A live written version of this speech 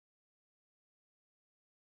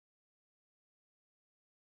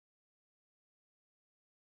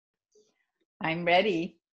I'm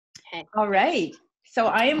ready. Okay. All right. So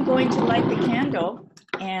I am going to light the candle.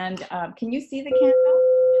 And can you see the candle?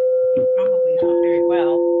 Probably not very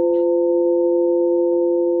well.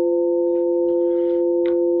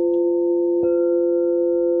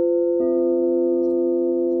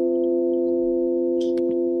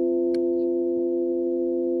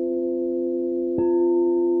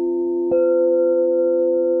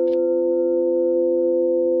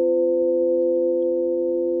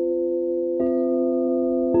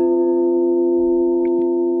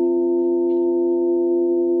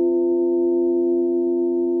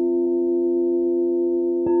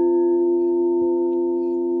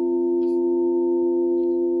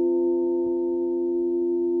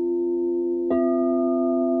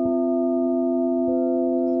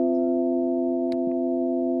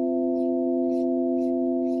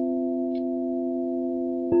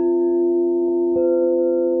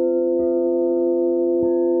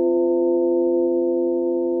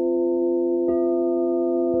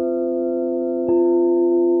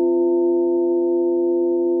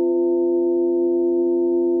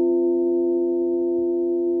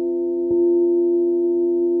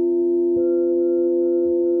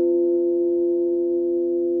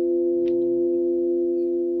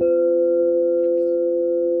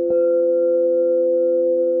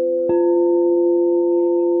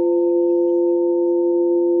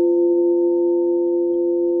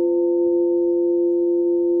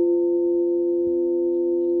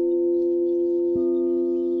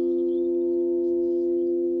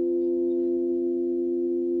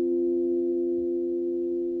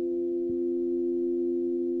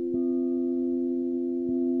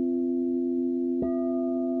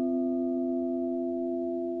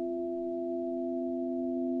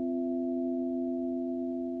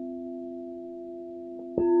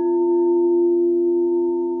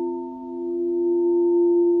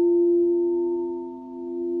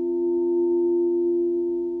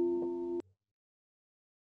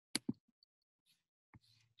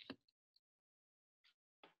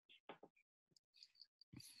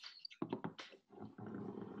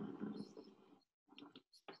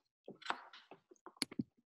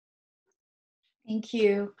 Thank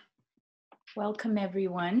you. Welcome,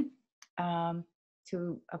 everyone,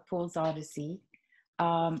 to A Fool's Odyssey.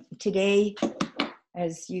 Today,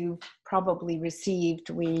 as you probably received,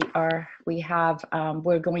 we're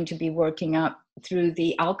going to be working up through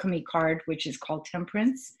the alchemy card, which is called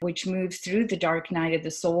Temperance, which moves through the dark night of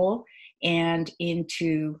the soul and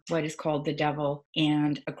into what is called the devil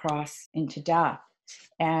and across into death.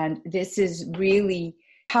 And this is really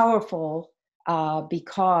powerful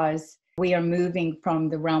because we are moving from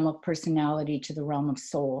the realm of personality to the realm of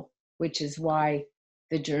soul, which is why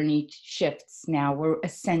the journey shifts now. We're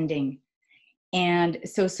ascending. And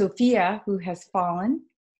so Sophia, who has fallen,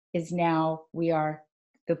 we are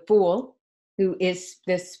the fool, who is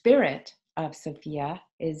the spirit of Sophia,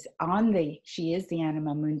 she is the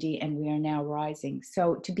anima mundi, and we are now rising.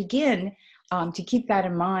 So to begin, to keep that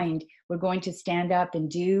in mind, we're going to stand up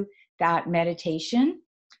and do that meditation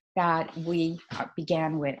that we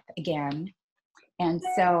began with again. And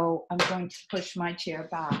so I'm going to push my chair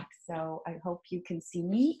back. So I hope you can see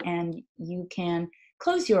me, and you can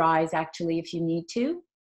close your eyes actually if you need to.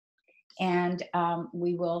 And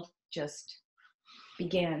we will just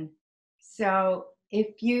begin. So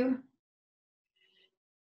if you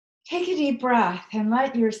take a deep breath and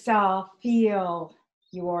let yourself feel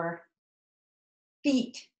your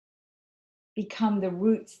feet become the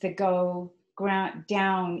roots that go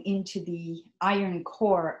down into the iron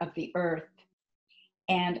core of the earth,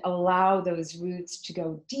 and allow those roots to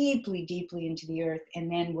go deeply, deeply into the earth.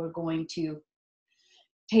 And then we're going to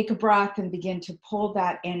take a breath and begin to pull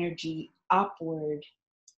that energy upward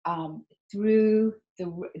through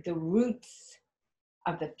the roots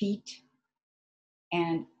of the feet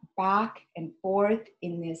and back and forth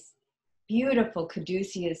in this beautiful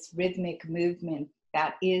caduceus rhythmic movement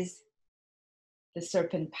that is the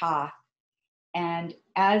serpent path. And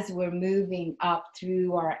as we're moving up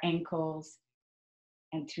through our ankles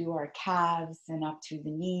and through our calves and up through the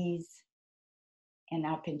knees and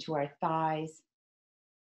up into our thighs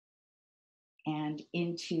and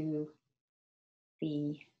into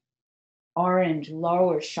the orange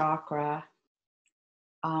lower chakra,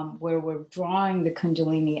 where we're drawing the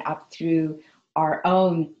kundalini up through our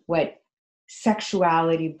own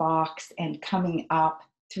sexuality box and coming up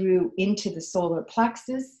through into the solar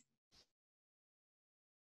plexus.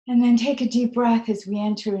 And then take a deep breath as we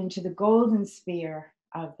enter into the golden sphere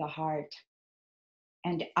of the heart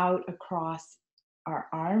and out across our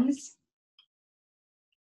arms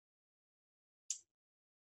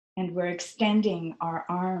And we're extending our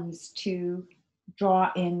arms to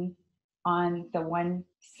draw in on the one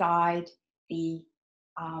side, the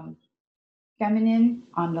feminine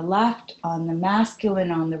on the left, on the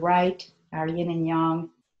masculine on the right, our yin and yang.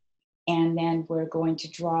 And then we're going to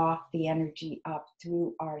draw the energy up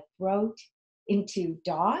through our throat into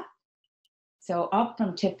Da. So up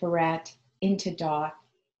from Tiferet into Da.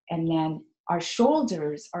 And then our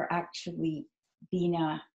shoulders are actually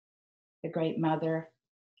Bina, the Great Mother,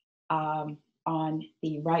 on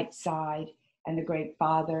the right side, and the Great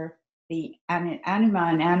Father, the Anima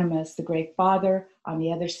and Animus, the Great Father, on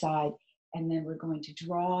the other side. And then we're going to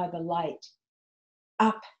draw the light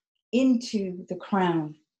up into the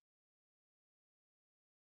crown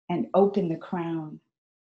and open the crown.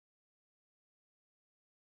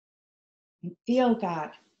 And feel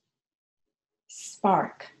that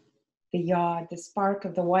spark, the yod, the spark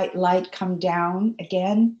of the white light come down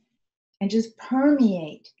again and just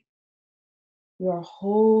permeate your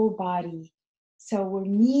whole body. So we're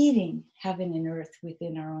meeting heaven and earth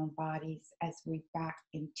within our own bodies as we back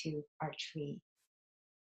into our tree.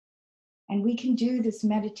 And we can do this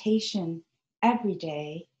meditation every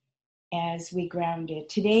day as we ground it.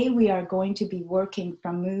 Today we are going to be working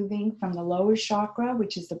from moving from the lower chakra,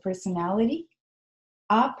 which is the personality,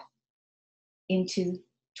 up into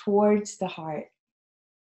towards the heart,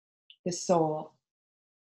 the soul.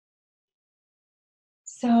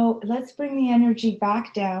 So let's bring the energy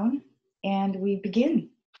back down and we begin.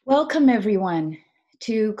 Welcome everyone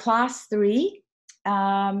to class 3,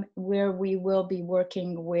 where we will be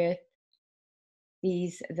working with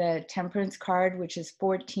the temperance card, which is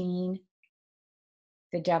 14,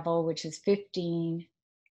 the devil, which is 15,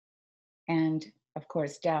 and of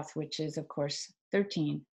course death, which is of course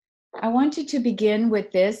 13. I wanted to begin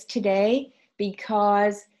with this today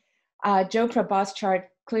because Joe Prabhas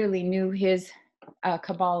clearly knew his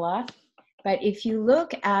Kabbalah, but if you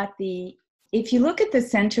look at the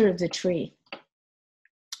center of the tree,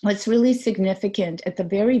 what's really significant at the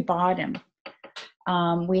very bottom,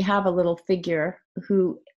 we have a little figure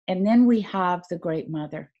and then we have the Great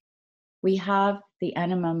Mother. We have the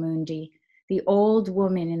Anima Mundi, the old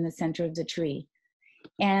woman in the center of the tree.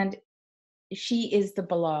 And she is the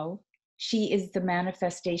below. She is the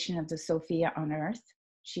manifestation of the Sophia on earth.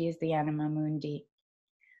 She is the Anima Mundi.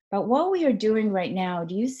 But what we are doing right now,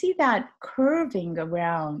 do you see that curving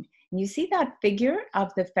around? You see that figure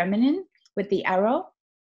of the feminine with the arrow?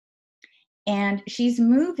 And she's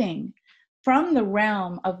moving from the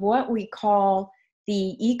realm of what we call the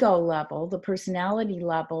ego level, the personality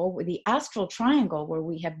level, with the astral triangle where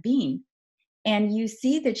we have been. And you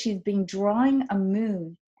see that she's been drawing a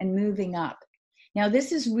moon and moving up. Now,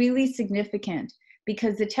 this is really significant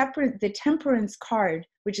because the temperance card,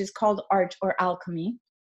 which is called art or alchemy,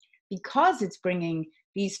 because it's bringing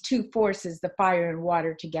these two forces, the fire and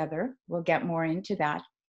water, together. We'll get more into that.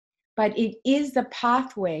 But it is the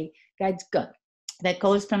pathway that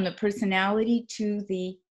goes from the personality to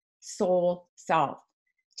the soul self,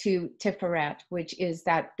 to Tiferet, which is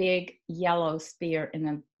that big yellow spear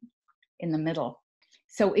in the middle.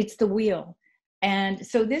 So it's the wheel. And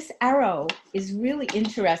so this arrow is really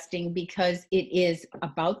interesting because it is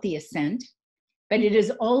about the ascent, but it is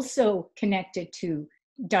also connected to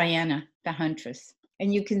Diana, the huntress.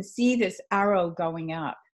 And you can see this arrow going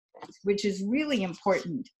up, which is really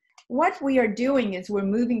important. What we are doing is we're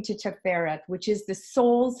moving to Tiferet, which is the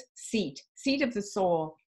soul's seat of the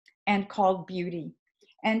soul, and called beauty.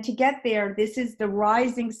 And to get there, this is the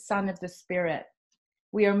rising sun of the spirit.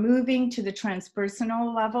 We are moving to the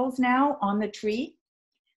transpersonal levels now on the tree.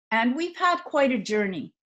 And we've had quite a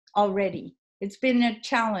journey already. It's been a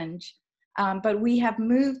challenge, but we have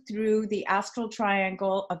moved through the astral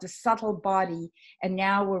triangle of the subtle body, and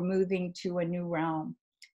now we're moving to a new realm.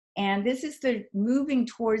 And this is the moving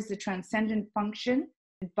towards the transcendent function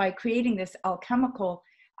by creating this alchemical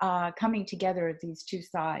coming together of these two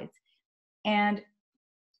sides. And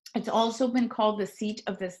it's also been called the seat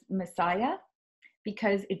of the Messiah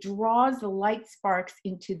because it draws the light sparks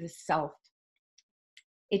into the self.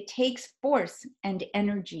 It takes force and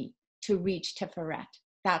energy to reach Tiferet.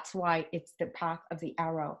 That's why it's the path of the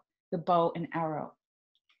arrow, the bow and arrow.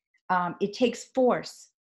 It takes force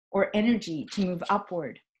or energy to move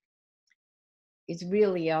upward. It's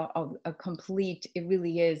really a complete, it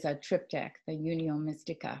really is a triptych, the Unio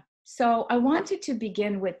Mystica. So I wanted to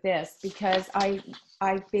begin with this because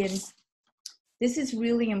this is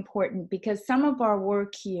really important because some of our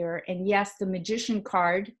work here, and yes, the Magician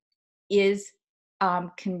card is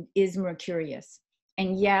Mercurius.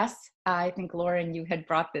 And yes, I think Lauren, you had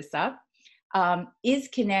brought this up, is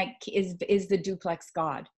the duplex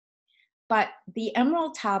God. But the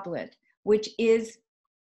emerald tablet, which is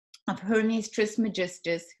of Hermes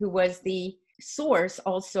Trismegistus, who was the source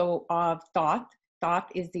also of Thoth. Thoth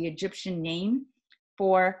is the Egyptian name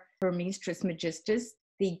for Hermes Trismegistus,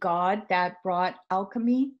 the god that brought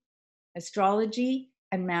alchemy, astrology,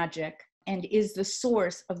 and magic, and is the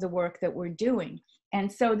source of the work that we're doing. And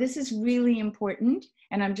so this is really important,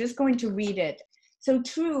 and I'm just going to read it. So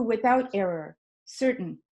true without error,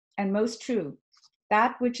 certain and most true,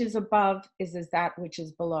 that which is above is as that which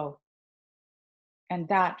is below, and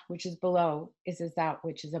that which is below is as that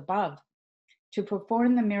which is above, to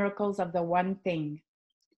perform the miracles of the one thing.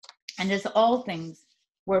 And as all things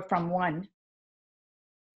were from one,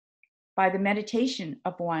 by the meditation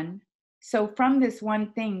of one, so from this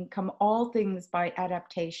one thing come all things by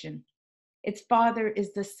adaptation. Its father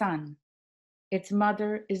is the sun, its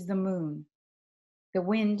mother is the moon. The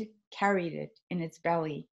wind carried it in its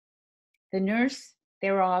belly. The nurse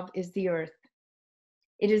thereof is the earth.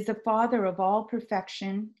 It is the father of all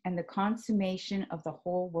perfection and the consummation of the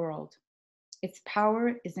whole world. Its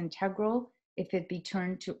power is integral if it be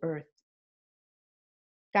turned to earth.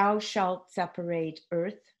 Thou shalt separate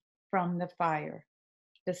earth from the fire,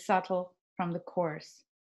 the subtle from the coarse,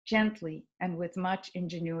 gently and with much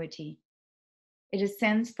ingenuity. It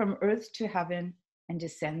ascends from earth to heaven and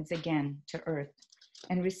descends again to earth,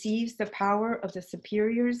 and receives the power of the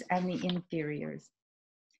superiors and the inferiors.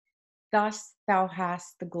 Thus thou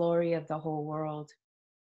hast the glory of the whole world.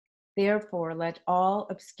 Therefore let all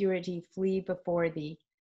obscurity flee before thee.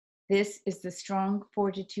 This is the strong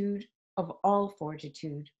fortitude of all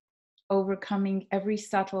fortitude, overcoming every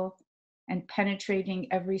subtle and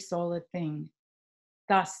penetrating every solid thing.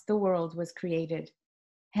 Thus the world was created.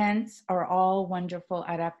 Hence are all wonderful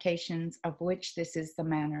adaptations of which this is the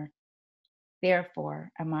manner.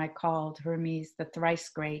 Therefore am I called Hermes the thrice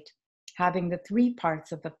great, having the three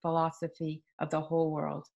parts of the philosophy of the whole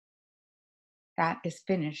world. That is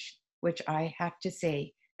finished, which I have to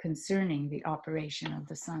say concerning the operation of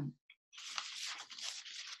the sun.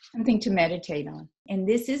 Something to meditate on. And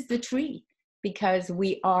this is the tree, because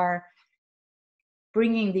we are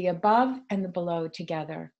bringing the above and the below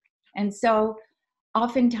together. And so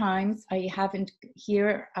oftentimes I haven't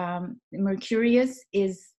here, Mercurius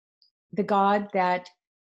is the god that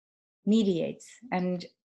mediates, and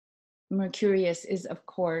Mercurius is, of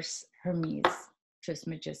course, Hermes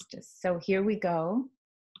Trismegistus. So here we go.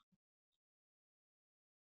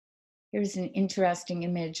 Here's an interesting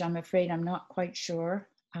image. I'm afraid I'm not quite sure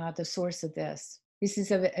the source of this. This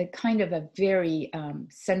is a kind of a very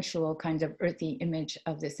sensual kind of earthy image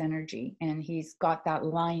of this energy. And he's got that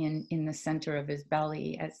lion in the center of his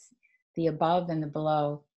belly as the above and the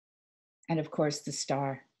below. And of course, the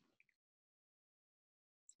star,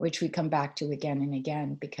 which we come back to again and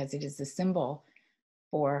again because it is a symbol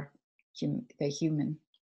for the human.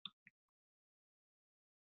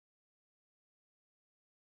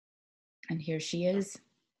 And here she is,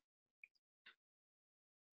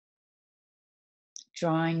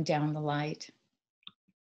 drawing down the light.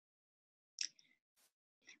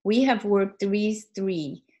 We have worked these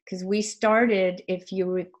three because we started, if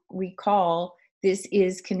you recall, this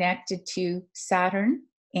is connected to Saturn,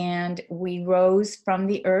 and we rose from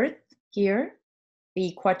the earth here,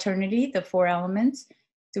 the quaternity, the four elements.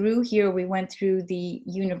 Through here, we went through the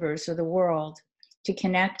universe or the world to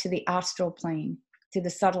connect to the astral plane, to the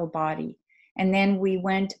subtle body. And then we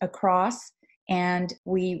went across and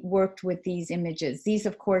we worked with these images. These,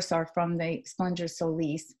 of course, are from the Splendor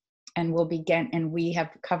Solis, and we'll begin, and we have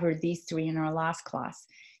covered these three in our last class.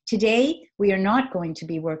 Today, we are not going to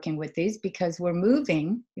be working with these because we're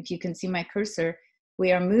moving, if you can see my cursor,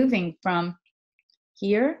 we are moving from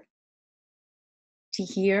here to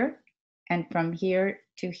here and from here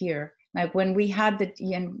to here. Like when we had the,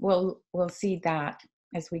 and we'll see that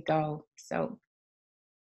as we go. So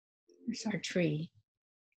here's our tree.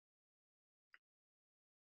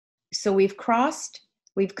 So we've crossed,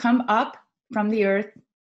 we've come up from the earth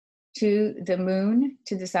to the moon,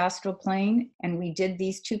 to this astral plane, and we did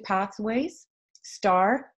these two pathways,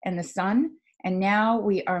 star and the sun, and now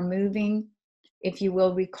we are moving, if you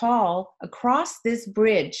will recall, across this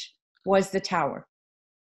bridge was the tower.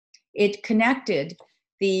 It connected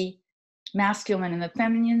the masculine and the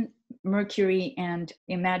feminine, Mercury and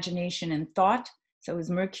imagination and thought. So it was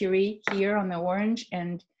Mercury here on the orange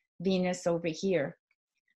and Venus over here.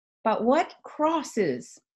 But what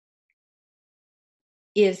crosses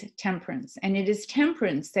is temperance. And it is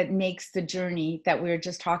temperance that makes the journey that we were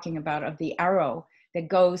just talking about of the arrow that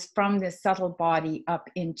goes from the subtle body up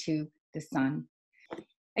into the sun.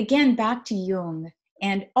 Again, back to Jung.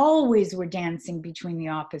 And always we're dancing between the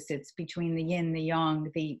opposites, between the yin, the yang,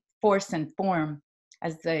 the force and form,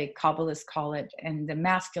 as the Kabbalists call it, and the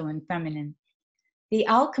masculine, feminine. The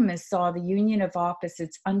alchemist saw the union of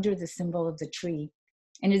opposites under the symbol of the tree,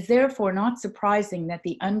 and is therefore not surprising that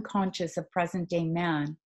the unconscious of present-day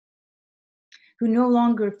man, who no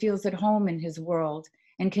longer feels at home in his world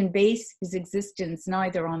and can base his existence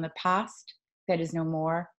neither on the past, that is no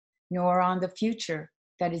more, nor on the future,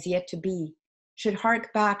 that is yet to be, should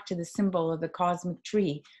hark back to the symbol of the cosmic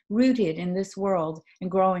tree, rooted in this world and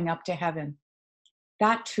growing up to heaven.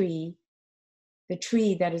 That tree, the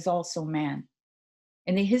tree that is also man.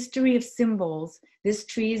 In the history of symbols, this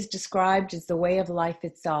tree is described as the way of life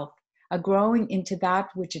itself, a growing into that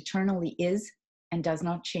which eternally is and does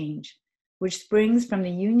not change, which springs from the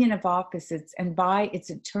union of opposites and by its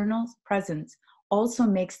eternal presence also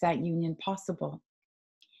makes that union possible.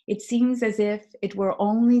 It seems as if it were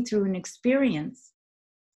only through an experience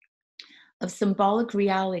of symbolic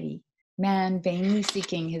reality, man vainly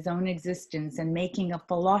seeking his own existence and making a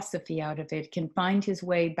philosophy out of it can find his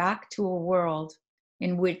way back to a world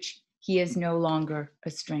in which he is no longer a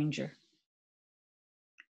stranger.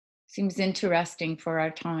 Seems interesting for our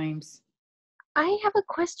times. I have a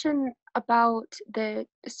question about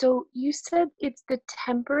so you said it's the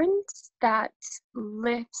temperance that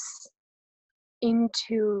lifts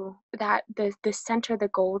into that, the center, the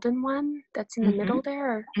golden one that's in the middle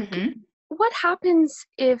there. What happens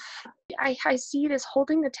if I see it as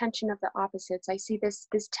holding the tension of the opposites? I see this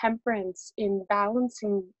temperance in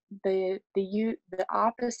balancing the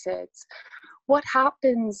opposites. What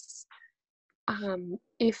happens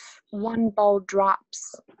if one ball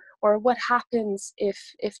drops, or what happens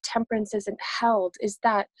if temperance isn't held? Is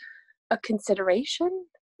that a consideration?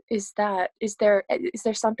 Is there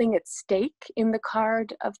something at stake in the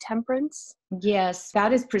card of temperance? Yes,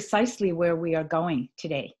 that is precisely where we are going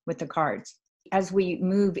today with the cards. As we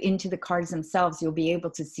move into the cards themselves, you'll be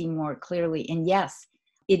able to see more clearly. And yes,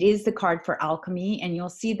 it is the card for alchemy, and you'll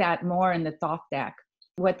see that more in the Thoth deck,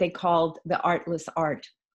 what they called the artless art,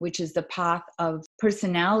 which is the path of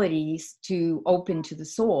personalities to open to the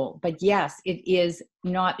soul. But yes, it is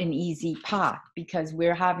not an easy path because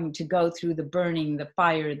we're having to go through the burning, the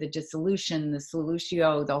fire, the dissolution, the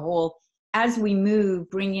solutio, the whole, as we move,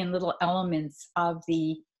 bring in little elements of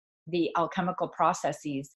the alchemical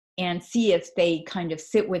processes and see if they kind of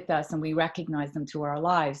sit with us and we recognize them through our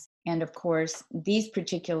lives. And of course, this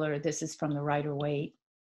is from the Rider-Waite.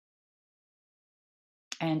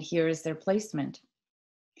 And here is their placement.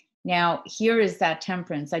 Now, here is that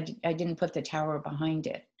temperance. I didn't put the tower behind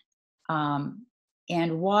it.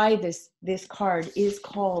 And why this card is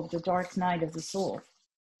called the Dark Night of the Soul.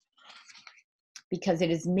 Because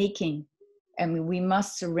it is making, we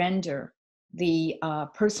must surrender the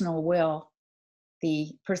personal will,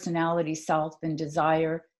 the personality, self, and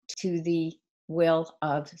desire to the will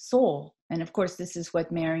of soul. And of course, this is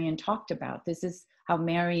what Marian talked about. This is how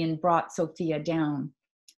Marian brought Sophia down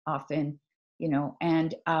often,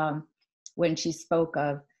 and when she spoke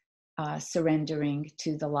of surrendering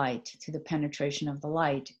to the light, to the penetration of the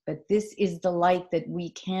light. But this is the light that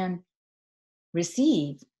we can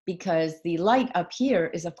receive, because the light up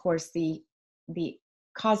here is, of course, the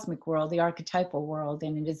cosmic world, the archetypal world,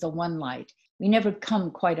 and it is the one light. We never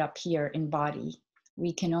come quite up here in body.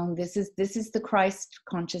 We can own, this is the Christ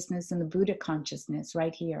consciousness and the Buddha consciousness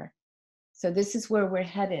right here. So this is where we're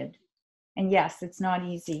headed. And yes, it's not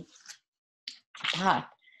easy path.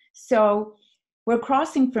 So we're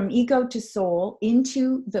crossing from ego to soul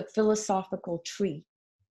into the philosophical tree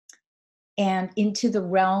and into the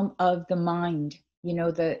realm of the mind, and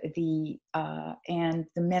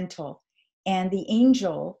the mental. And the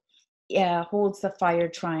angel holds the fire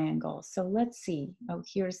triangle. So let's see. Oh,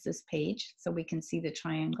 here's this page so we can see the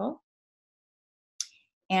triangle.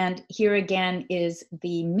 And here again is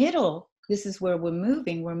the middle. This is where we're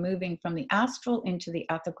moving. We're moving from the astral into the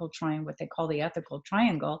ethical triangle. What they call the ethical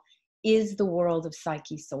triangle is the world of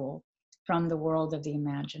psyche soul, from the world of the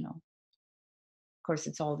imaginal. Of course,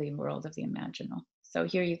 it's all the world of the imaginal. So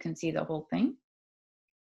here you can see the whole thing.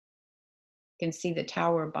 You can see the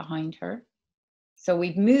tower behind her. So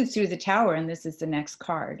we've moved through the tower, and this is the next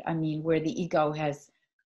card. Where the ego has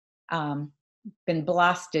been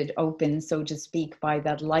blasted open, so to speak, by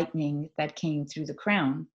that lightning that came through the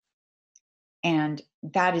crown. And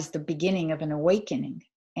that is the beginning of an awakening.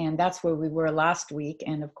 And that's where we were last week.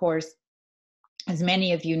 And of course, as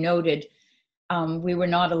many of you noted, we were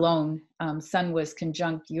not alone. Sun was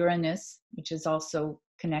conjunct Uranus, which is also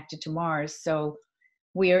connected to Mars. So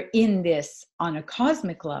we're in this on a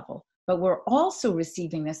cosmic level, but we're also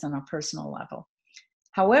receiving this on a personal level.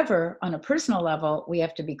 However, on a personal level, we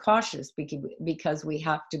have to be cautious because we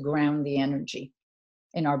have to ground the energy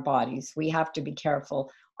in our bodies. We have to be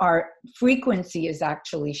careful. Our frequency is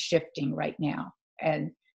actually shifting right now,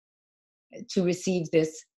 and to receive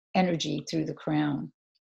this energy through the crown.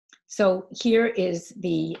 So here is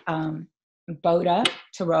the Boda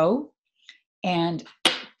Tarot, and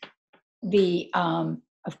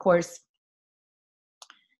of course,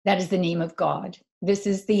 that is the name of God. This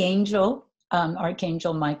is the angel,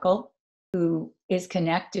 Archangel Michael, who is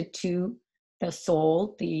connected to the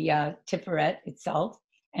soul, the Tiferet itself.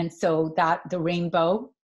 And so that the rainbow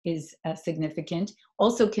is significant.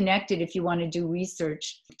 Also connected, if you want to do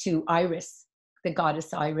research, to Iris, the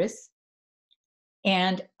goddess Iris.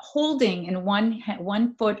 And holding in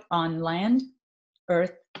one foot on land,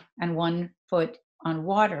 earth, and 1 foot on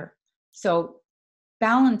water. So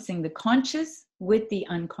balancing the conscious with the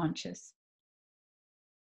unconscious.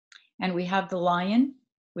 And we have the lion,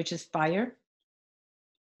 which is fire,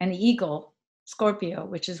 and the eagle, Scorpio,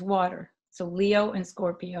 which is water. So Leo and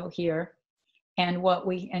Scorpio here. And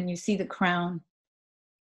you see the crown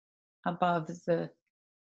above the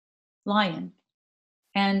lion.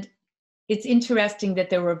 And it's interesting that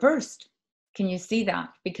they're reversed. Can you see that?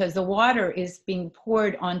 Because the water is being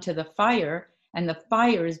poured onto the fire, and the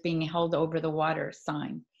fire is being held over the water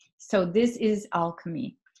sign. So this is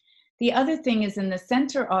alchemy. The other thing is in the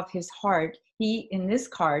center of his heart, in this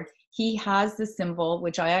card, he has the symbol,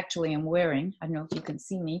 which I actually am wearing. I don't know if you can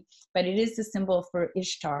see me, but it is the symbol for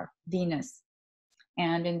Ishtar, Venus,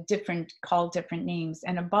 and called different names.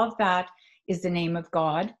 And above that is the name of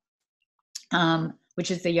God, which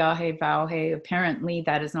is the Yahweh Vauhe. Apparently,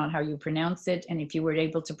 that is not how you pronounce it. And if you were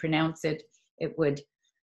able to pronounce it, it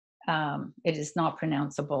is not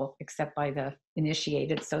pronounceable except by the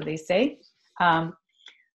initiated, so they say.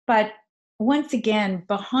 But once again,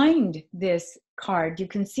 behind this card, you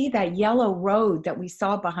can see that yellow road that we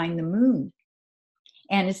saw behind the moon.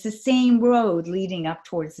 And it's the same road leading up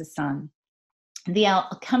towards the sun. The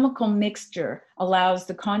alchemical mixture allows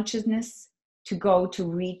the consciousness to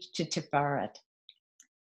reach to Tiferet.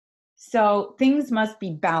 So things must be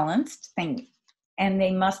balanced, and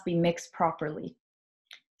they must be mixed properly.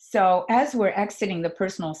 So as we're exiting the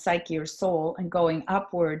personal psyche or soul and going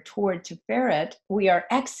upward toward Tiferet, we are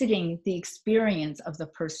exiting the experience of the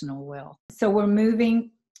personal will. So we're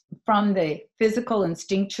moving from the physical,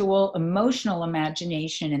 instinctual, emotional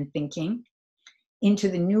imagination and thinking into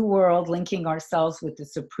the new world, linking ourselves with the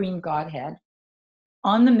Supreme Godhead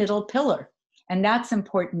on the middle pillar. And that's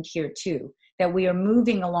important here too, that we are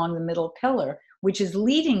moving along the middle pillar, which is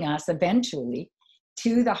leading us eventually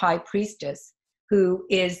to the High Priestess, who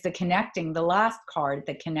is the last card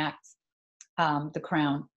that connects the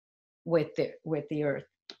crown with the earth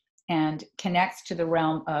and connects to the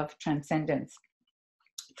realm of transcendence.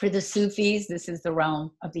 For the Sufis, this is the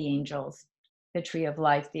realm of the angels, the tree of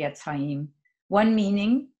life, the Etz Haim. One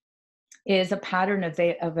meaning is a pattern of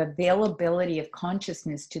availability of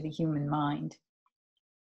consciousness to the human mind,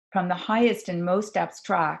 from the highest and most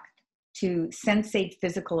abstract to sensate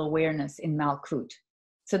physical awareness in Malkut.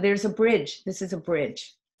 So there's a bridge. This is a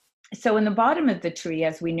bridge. So in the bottom of the tree,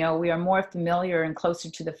 as we know, we are more familiar and closer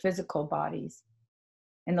to the physical bodies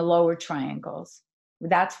in the lower triangles.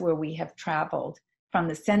 That's where we have traveled from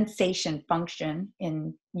the sensation function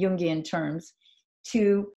in Jungian terms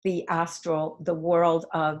to the astral, the world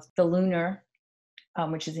of the lunar,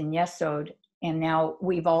 which is in Yesod. And now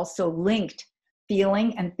we've also linked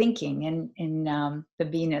feeling and thinking in the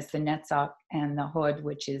Venus, the Netzach, and the Hod,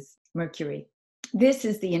 which is Mercury. This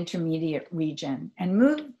is the intermediate region.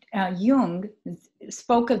 And Jung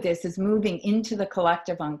spoke of this as moving into the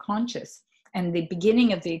collective unconscious and the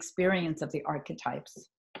beginning of the experience of the archetypes.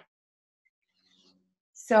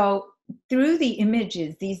 So through the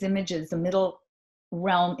images, these images, the middle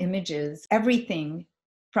realm images, everything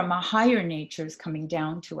from a higher nature is coming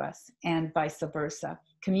down to us, and vice versa.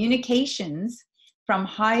 Communications from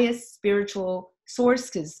highest spiritual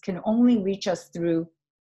sources can only reach us through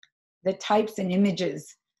the types and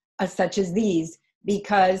images such as these,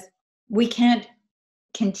 because we can't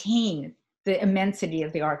contain the immensity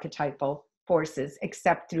of the archetypal forces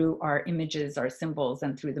except through our images, our symbols,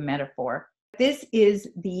 and through the metaphor. This is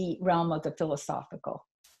the realm of the philosophical,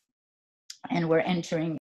 and we're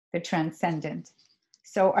entering the transcendent.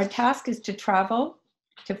 So our task is to travel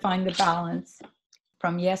to find the balance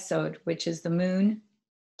from Yesod, which is the moon,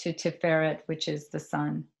 to Tiferet, which is the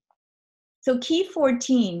sun. So key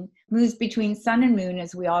 14 moves between sun and moon,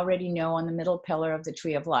 as we already know, on the middle pillar of the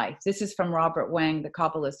tree of life. This is from Robert Wang, the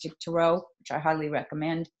Kabbalistic Tarot, which I highly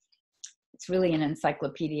recommend. It's really an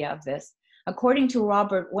encyclopedia of this. According to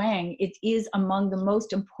Robert Wang, it is among the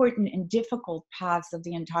most important and difficult paths of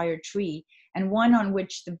the entire tree, and one on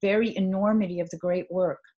which the very enormity of the great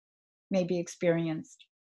work may be experienced.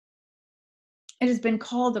 It has been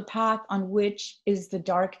called the path on which is the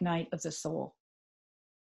dark night of the soul.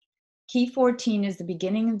 Key 14 is the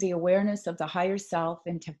beginning of the awareness of the higher self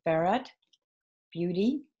in Tiferet,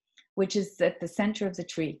 beauty, which is at the center of the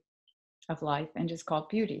tree of life and is called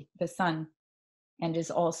beauty, the sun, and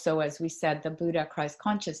is also, as we said, the Buddha Christ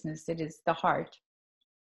consciousness. It is the heart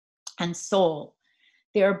and soul,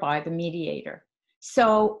 thereby the mediator.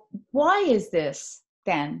 So why is this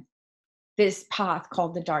then, this path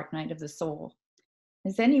called the dark night of the soul?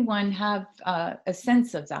 Does anyone have a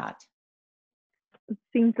sense of that? It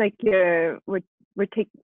seems like we're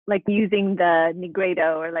like using the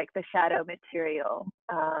nigredo, or like the shadow material,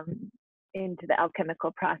 into the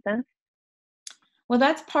alchemical process. Well,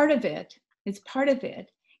 that's part of it. It's part of it.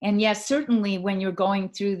 And yes, certainly when you're going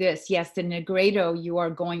through this, yes, the nigredo, you are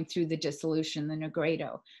going through the dissolution, the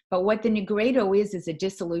nigredo. But what the nigredo is a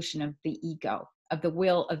dissolution of the ego, of the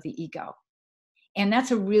will of the ego. And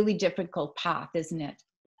that's a really difficult path, isn't it?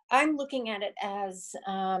 I'm looking at it as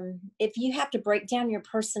if you have to break down your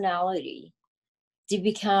personality to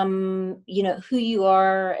become, who you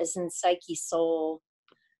are as in psyche, soul,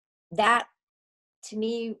 that to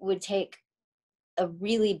me would take a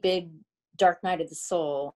really big dark night of the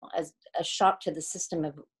soul as a shock to the system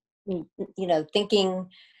of, thinking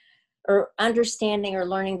or understanding or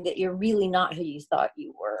learning that you're really not who you thought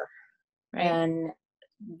you were. Right.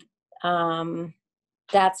 And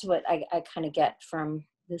that's what I kind of get from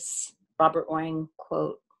this Robert Wang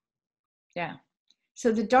quote. Yeah.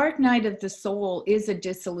 So the dark night of the soul is a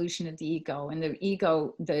dissolution of the ego, and the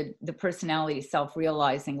ego, the personality self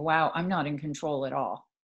realizing, wow, I'm not in control at all.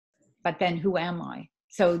 But then who am I?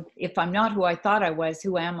 So if I'm not who I thought I was,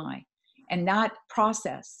 who am I? And that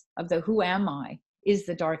process of the who am I is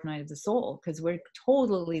the dark night of the soul, because we're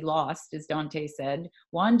totally lost, as Dante said,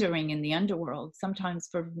 wandering in the underworld, sometimes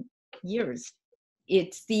for years.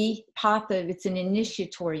 It's the path of, it's an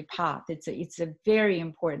initiatory path. It's a very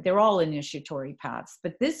important, they're all initiatory paths,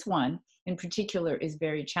 but this one in particular is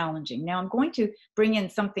very challenging. Now I'm going to bring in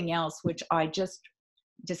something else, which I just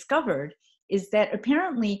discovered, is that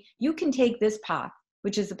apparently you can take this path,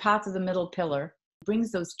 which is the path of the middle pillar,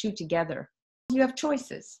 brings those two together. You have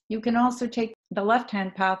choices. You can also take the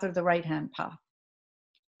left-hand path or the right-hand path.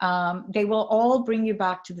 They will all bring you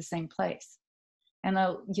back to the same place. And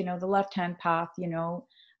the left-hand path,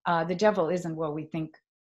 the devil isn't what we think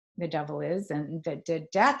the devil is, and the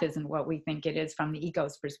death isn't what we think it is from the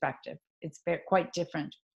ego's perspective. It's quite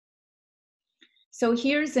different. So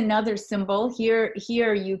here's another symbol. Here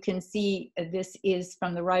you can see this is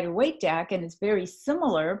from the Rider-Waite deck, and it's very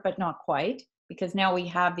similar, but not quite, because now we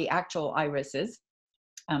have the actual irises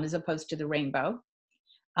as opposed to the rainbow.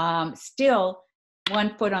 Still,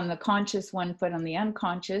 1 foot on the conscious, 1 foot on the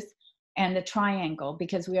unconscious, and the triangle,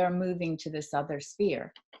 because we are moving to this other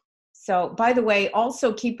sphere. So, by the way,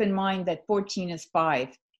 also keep in mind that 14 is 5.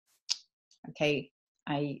 Okay,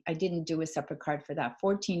 I didn't do a separate card for that.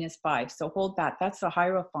 14 is 5, so hold that. That's the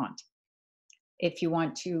Hierophant, if you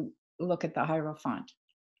want to look at the Hierophant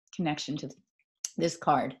connection to this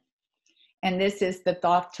card. And this is the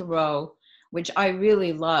Thoth Tarot, which I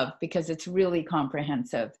really love because it's really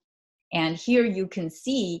comprehensive. And here you can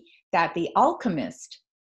see that the alchemist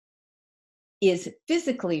is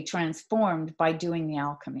physically transformed by doing the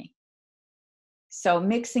alchemy. So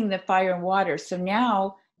mixing the fire and water. So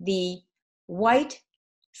now the white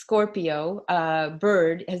Scorpio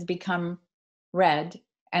bird has become red,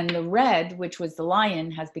 and the red, which was the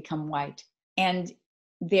lion, has become white. And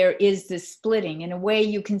there is this splitting. In a way,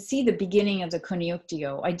 you can see the beginning of the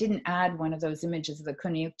Coniunctio. I didn't add one of those images of the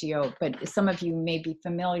Coniunctio, but some of you may be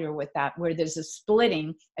familiar with that, where there's a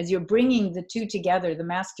splitting as you're bringing the two together, the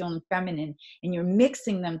masculine and feminine, and you're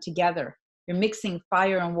mixing them together. You're mixing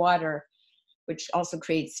fire and water, which also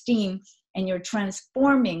creates steam, and you're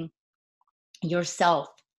transforming yourself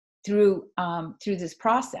through this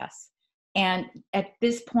process. And at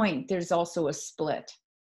this point, there's also a split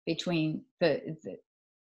between the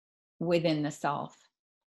within the self,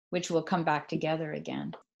 which will come back together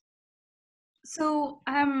again. So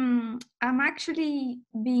I'm actually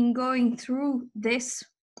been going through this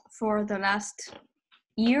for the last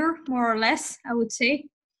year, more or less, I would say.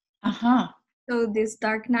 So this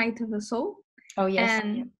dark night of the soul. Oh yes.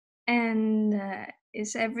 And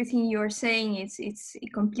is everything you're saying? It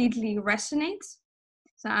completely resonates.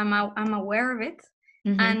 So I'm aware of it.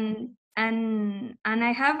 Mm-hmm. And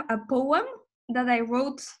I have a poem that I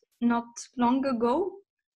wrote not long ago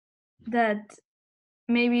that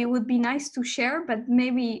maybe it would be nice to share, but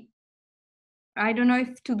maybe I don't know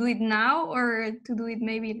if to do it now or to do it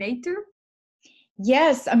maybe later.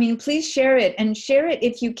 Yes, I mean, please share it, and share it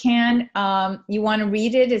if you can. You want to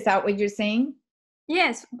read it? Is that what you're saying?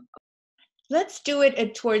 Yes. Let's do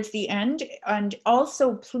it towards the end. And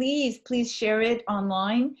also, please share it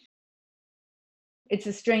online. It's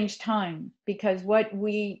a strange time, because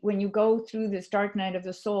when you go through this dark night of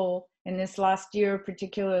the soul in this last year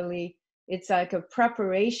particularly, it's like a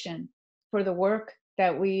preparation for the work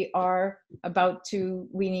that we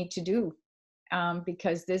need to do,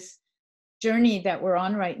 because this journey that we're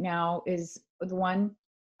on right now is the one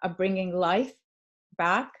of bringing life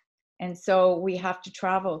back. And so we have to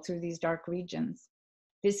travel through these dark regions.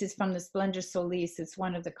 This is from the Splendor Solis. It's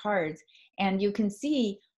one of the cards. And you can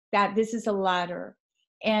see that this is a ladder.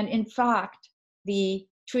 And in fact, the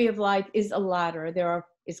Tree of Life is a ladder.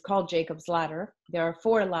 It's called Jacob's Ladder. There are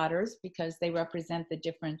 4 ladders because they represent the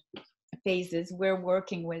different phases. We're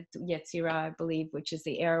working with Yetzirah, I believe, which is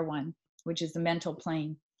the air one, which is the mental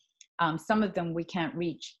plane. Some of them we can't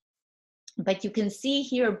reach. But you can see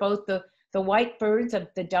here both the white birds of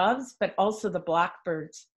the doves, but also the black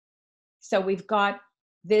birds. So we've got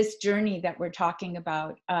this journey that we're talking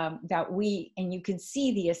about, and you can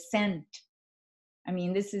see the ascent. I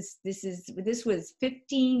mean, this was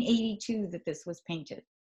 1582 that this was painted.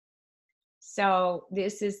 So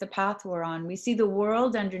this is the path we're on. We see the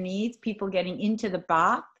world underneath, people getting into the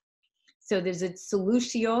bath. So there's a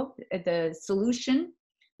the solution,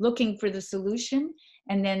 looking for the solution,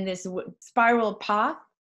 and then this spiral path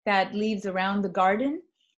that leads around the garden,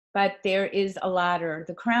 but there is a ladder.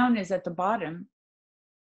 The crown is at the bottom.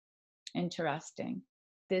 Interesting.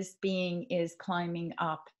 This being is climbing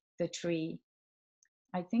up the tree.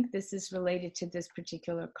 I think this is related to this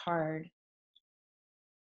particular card.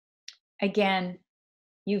 Again,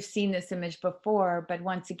 you've seen this image before, but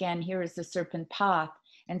once again, here is the serpent path.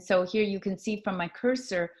 And so here you can see from my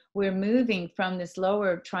cursor, we're moving from this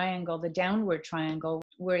lower triangle, the downward triangle.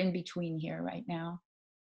 We're in between here right now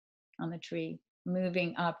on the tree,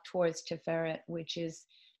 moving up towards Tiferet, which is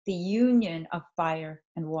the union of fire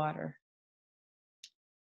and water.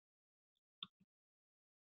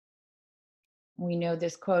 We know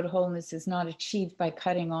this quote, wholeness is not achieved by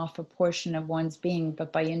cutting off a portion of one's being,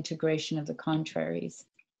 but by integration of the contraries.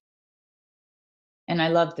 And I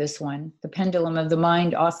love this one. The pendulum of the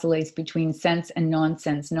mind oscillates between sense and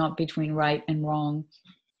nonsense, not between right and wrong.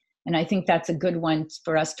 And I think that's a good one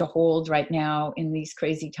for us to hold right now in these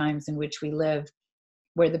crazy times in which we live,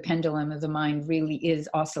 where the pendulum of the mind really is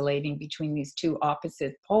oscillating between these two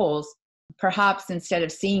opposite poles. Perhaps instead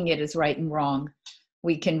of seeing it as right and wrong,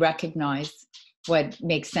 we can recognize what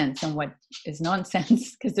makes sense and what is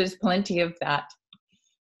nonsense, because there's plenty of that.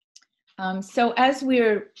 So as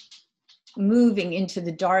we're moving into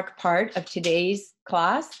the dark part of today's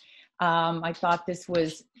class, I thought this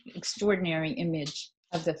was extraordinary image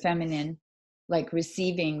of the feminine, like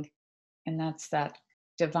receiving, and that's that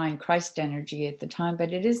divine Christ energy at the time,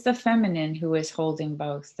 but it is the feminine who is holding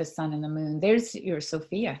both the sun and the moon. There's your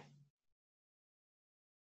Sophia.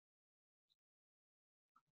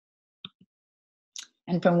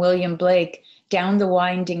 And from William Blake, down the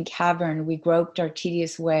winding cavern we groped our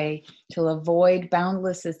tedious way, till a void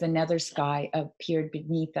boundless as the nether sky appeared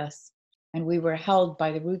beneath us, and we were held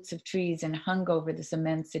by the roots of trees and hung over this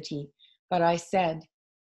immensity. But I said,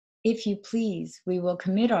 if you please, we will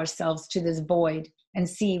commit ourselves to this void and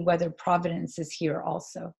see whether providence is here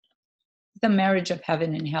also. The marriage of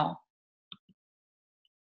heaven and hell.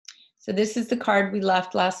 So this is the card we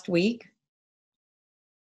left last week.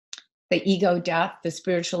 The ego death, the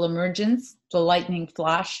spiritual emergence, the lightning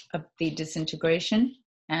flash of the disintegration,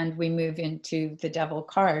 and we move into the devil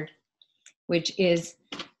card, which is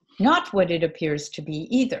not what it appears to be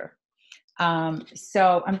either.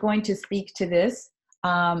 So I'm going to speak to this.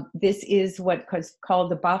 This is what's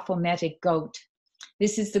called the Baphometic goat.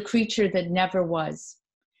 This is the creature that never was.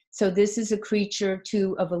 So this is a creature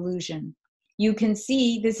too of illusion. You can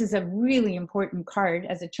see this is a really important card,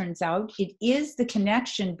 as it turns out. It is the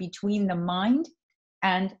connection between the mind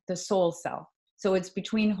and the soul self. So it's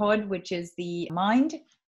between Hod, which is the mind,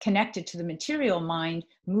 connected to the material mind,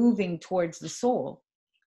 moving towards the soul.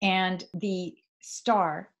 And the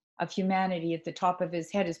star of humanity at the top of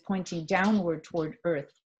his head is pointing downward toward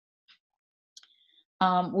earth.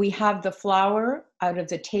 We have the flower out of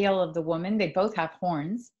the tail of the woman. They both have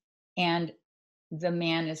horns, and the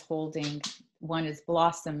man is holding, one is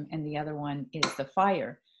blossom and the other one is the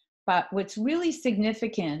fire. But what's really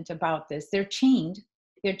significant about this, they're chained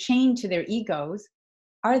to their egos.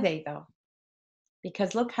 Are they though?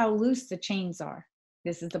 Because look how loose the chains are.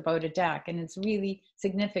 This is about a deck, and it's really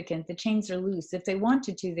significant. The chains are loose. If they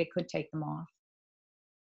wanted to, they could take them off.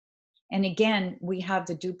 And again, we have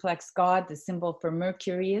the duplex god, the symbol for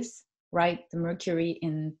Mercurius, right? The Mercury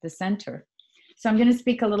in the center. So I'm going to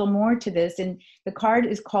speak a little more to this. And the card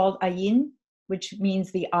is called Ayin, which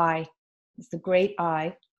means the eye. It's the great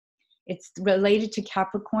eye. It's related to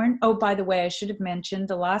Capricorn. Oh, by the way, I should have mentioned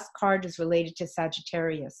the last card is related to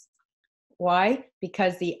Sagittarius. Why?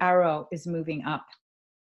 Because the arrow is moving up,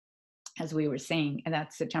 as we were saying, and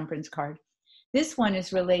that's the Temperance card. This one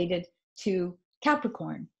is related to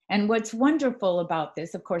Capricorn. And what's wonderful about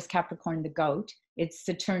this, of course, Capricorn, the goat, it's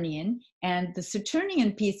Saturnian. And the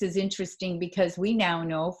Saturnian piece is interesting because we now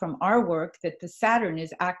know from our work that the Saturn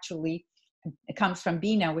is actually, it comes from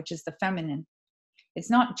Bina, which is the feminine. It's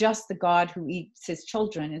not just the God who eats his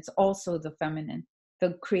children, it's also the feminine,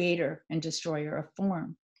 the creator and destroyer of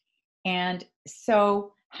form. And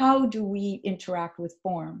so how do we interact with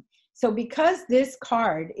form? So because this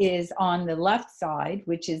card is on the left side,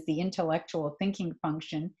 which is the intellectual thinking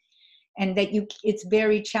function, and that it's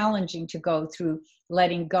very challenging to go through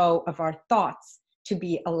letting go of our thoughts to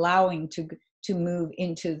be allowing to move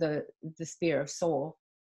into the sphere of soul.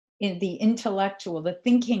 In the intellectual, the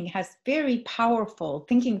thinking has very powerful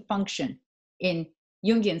thinking function in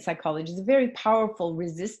Jungian psychology. It's a very powerful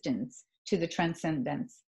resistance to the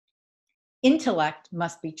transcendence. Intellect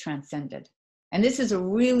must be transcended. And this is a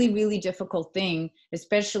really, really difficult thing,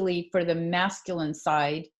 especially for the masculine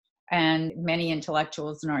side and many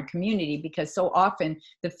intellectuals in our community, because so often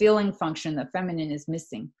the feeling function, the feminine, is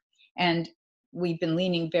missing. And we've been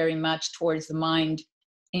leaning very much towards the mind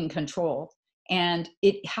in control. And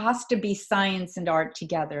it has to be science and art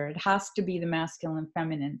together. It has to be the masculine and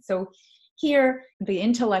feminine. So here, the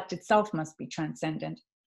intellect itself must be transcendent.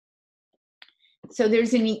 So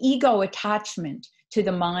there's an ego attachment to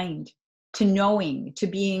the mind, to knowing, to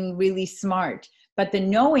being really smart. But the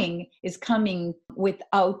knowing is coming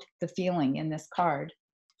without the feeling in this card.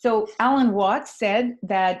 So Alan Watts said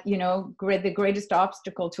that, the greatest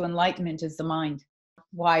obstacle to enlightenment is the mind.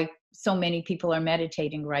 Why so many people are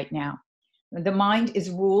meditating right now. The mind is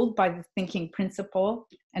ruled by the thinking principle,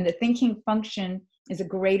 and the thinking function is a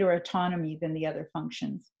greater autonomy than the other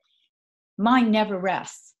functions. Mind never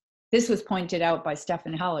rests. This was pointed out by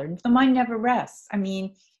Stephen Heller. The mind never rests. I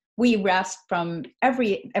mean, we rest from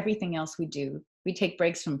everything else we do. We take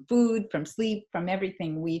breaks from food, from sleep, from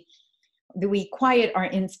everything. We quiet our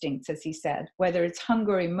instincts, as he said, whether it's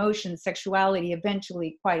hunger, emotion, sexuality,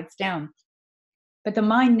 eventually quiets down. But the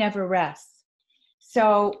mind never rests.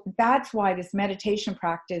 So that's why this meditation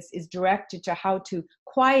practice is directed to how to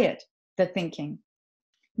quiet the thinking.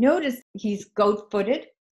 Notice he's goat-footed,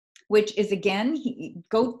 which is, again,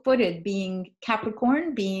 goat-footed being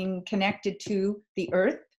Capricorn, being connected to the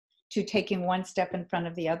earth, to taking one step in front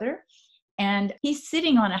of the other. And he's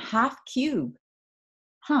sitting on a half cube.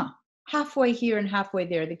 Halfway here and halfway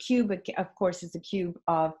there. The cube, of course, is a cube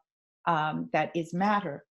of that is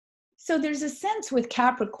matter. So there's a sense with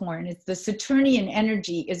Capricorn, it's the Saturnian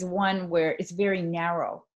energy is one where it's very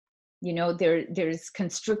narrow. There's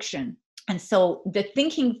constriction. And so the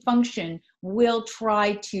thinking function will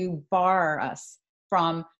try to bar us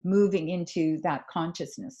from moving into that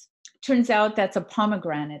consciousness. Turns out that's a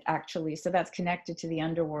pomegranate, actually. So that's connected to the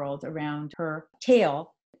underworld around her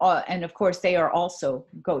tail. And of course, they are also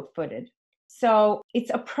goat-footed. So it's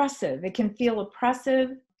oppressive. It can feel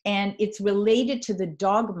oppressive. And it's related to the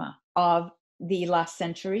dogma of the last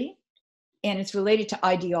century. And it's related to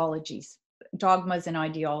ideologies, dogmas and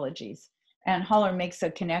ideologies. And Haller makes a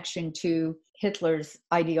connection to Hitler's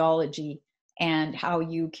ideology and how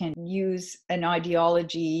you can use an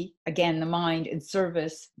ideology, again, the mind, in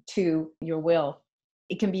service to your will.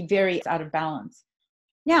 It can be very out of balance.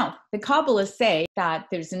 Now, the Kabbalists say that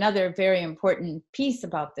there's another very important piece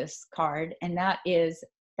about this card, and that is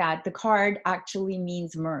that the card actually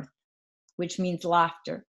means mirth, which means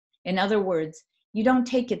laughter. In other words, you don't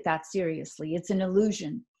take it that seriously. It's an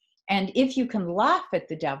illusion. And if you can laugh at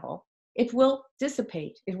the devil, it will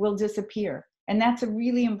dissipate. It will disappear. And that's a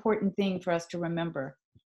really important thing for us to remember.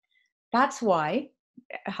 That's why,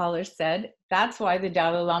 Haller said, that's why the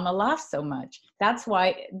Dalai Lama laughs so much. That's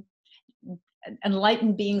why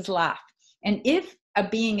enlightened beings laugh. And if a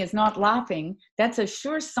being is not laughing, that's a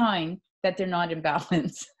sure sign that they're not in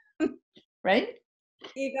balance. Right?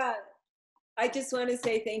 Eva, I just want to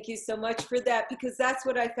say thank you so much for that, because that's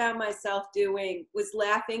what I found myself doing, was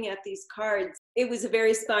laughing at these cards. It was a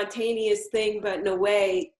very spontaneous thing, but in a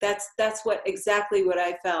way, that's exactly what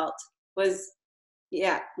I felt was,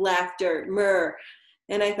 laughter, myrrh.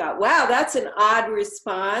 And I thought, wow, that's an odd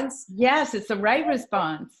response. Yes, it's the right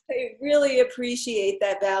response. I really appreciate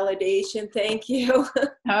that validation. Thank you.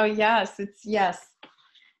 Oh, yes, it's yes.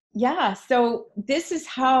 Yeah, so this is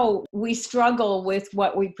how we struggle with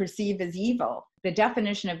what we perceive as evil. The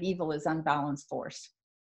definition of evil is unbalanced force.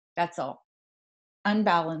 That's all.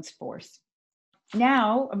 Unbalanced force.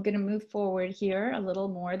 Now I'm going to move forward here a little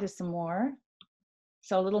more. There's some more.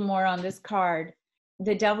 So a little more on this card.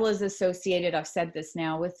 The devil is associated, I've said this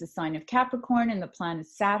now, with the sign of Capricorn and the planet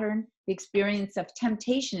Saturn. The experience of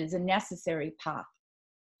temptation is a necessary path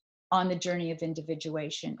on the journey of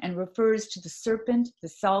individuation and refers to the serpent, the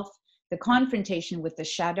self, the confrontation with the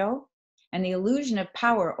shadow, and the illusion of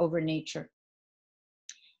power over nature.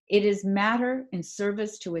 It is matter in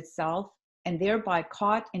service to itself and thereby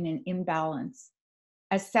caught in an imbalance.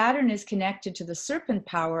 As Saturn is connected to the serpent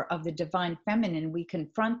power of the divine feminine, we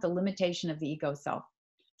confront the limitation of the ego self.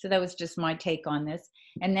 So that was just my take on this.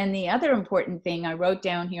 And then the other important thing I wrote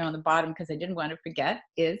down here on the bottom, because I didn't want to forget,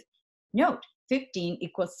 is note 15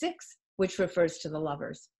 equals 6, which refers to the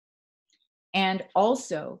lovers. And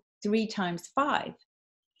also 3 times 5.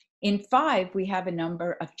 In 5, we have a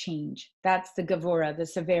number of change. That's the Gavura, the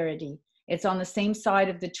severity. It's on the same side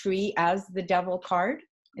of the tree as the devil card.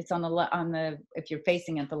 It's on the if you're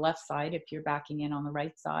facing at the left side, if you're backing in on the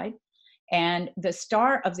right side. And the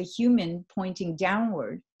star of the human pointing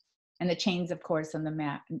downward, and the chains, of course, on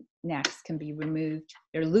the necks can be removed.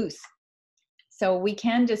 They're loose. So we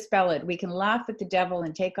can dispel it. We can laugh at the devil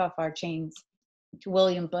and take off our chains. To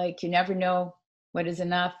William Blake, you never know what is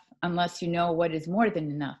enough unless you know what is more than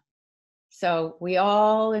enough. So we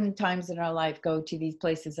all in times in our life go to these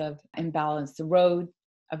places of imbalance. The road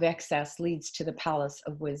of excess leads to the palace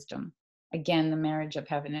of wisdom. Again, the marriage of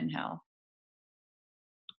heaven and hell.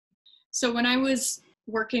 So when I was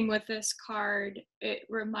working with this card, it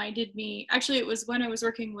reminded me, actually it was when I was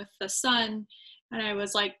working with the sun and I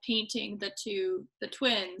was like painting the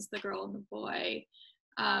twins, the girl and the boy.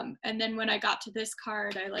 And then when I got to this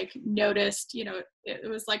card, I like noticed, it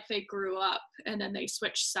was like they grew up and then they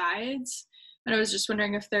switched sides. And I was just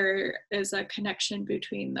wondering if there is a connection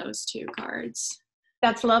between those two cards.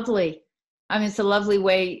 That's lovely. I mean, it's a lovely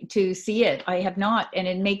way to see it. I have not, and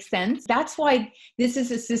it makes sense. That's why this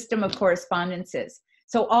is a system of correspondences.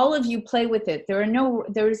 So all of you play with it.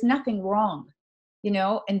 There is nothing wrong,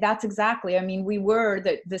 and that's exactly, I mean,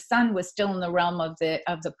 the sun was still in the realm of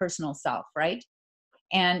the personal self, right?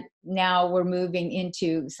 And now we're moving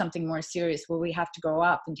into something more serious where we have to grow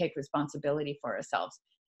up and take responsibility for ourselves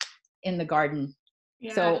in the garden.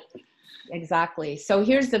 Yeah. So exactly. So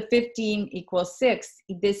here's the 15 equals 6.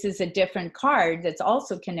 This is a different card that's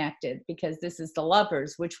also connected because this is the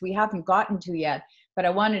lovers, which we haven't gotten to yet, but I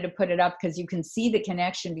wanted to put it up because you can see the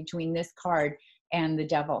connection between this card and the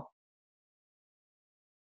devil.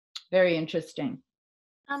 Very interesting.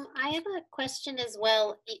 I have a question as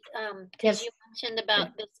well, because Yes. you mentioned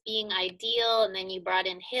about this being ideal, and then you brought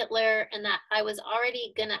in Hitler, and that I was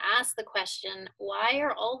already going to ask the question, why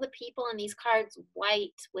are all the people in these cards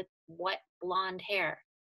white with blonde hair?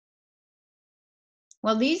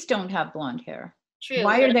 Well, these don't have blonde hair. True.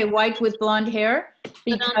 Why are they white with blonde hair?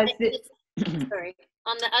 Because sorry.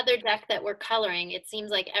 On the other deck that we're coloring, it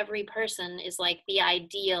seems like every person is like the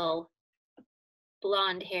ideal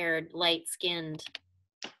blonde-haired, light-skinned.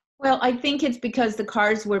 Well, I think it's because the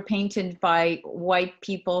cards were painted by white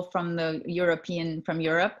people from from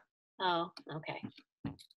Europe. Oh, okay.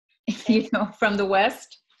 From the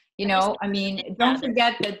West. I mean, don't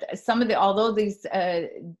forget that although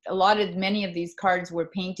many of these cards were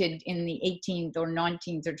painted in the 18th or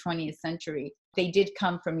 19th or 20th century, they did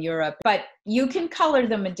come from Europe. But you can color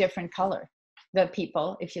them a different color, the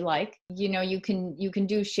people, if you like. You can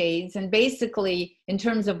do shades. And basically, in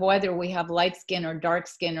terms of whether we have light skin or dark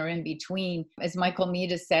skin or in between, as Michael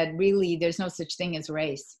Meade said, really, there's no such thing as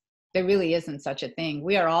race. There really isn't such a thing.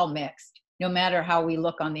 We are all mixed, no matter how we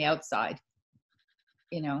look on the outside.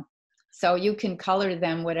 So you can color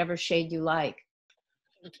them whatever shade you like.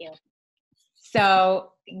 Thank you.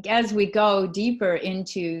 So as we go deeper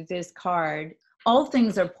into this card, all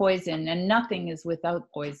things are poison and nothing is without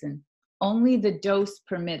poison. Only the dose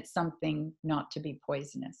permits something not to be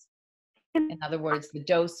poisonous. In other words, the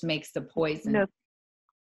dose makes the poison. No.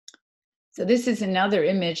 So this is another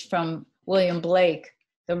image from William Blake.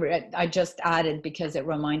 I just added because it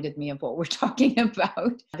reminded me of what we're talking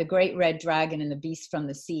about. The great red dragon and the beast from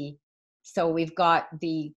the sea. So we've got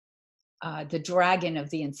the dragon of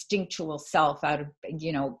the instinctual self out of,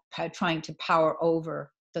 trying to power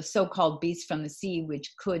over the so-called beast from the sea,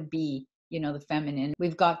 which could be, the feminine.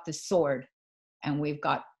 We've got the sword and we've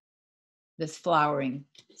got this flowering.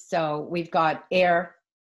 So we've got air,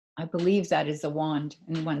 I believe that is a wand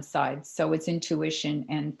in one side. So it's intuition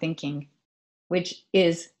and thinking, which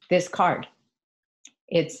is this card.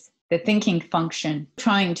 It's the thinking function,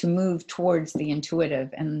 trying to move towards the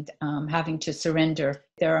intuitive and having to surrender.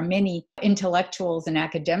 There are many intellectuals and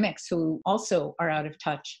academics who also are out of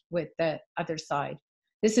touch with the other side.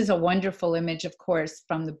 This is a wonderful image, of course,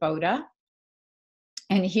 from the Buddha.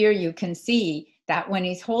 And here you can see that when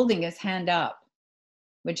he's holding his hand up,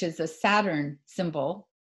 which is a Saturn symbol,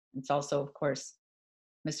 it's also, of course,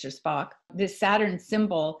 Mr. Spock. This Saturn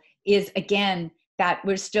symbol is, again, that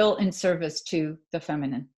we're still in service to the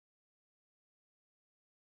feminine.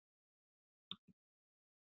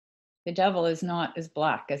 The devil is not as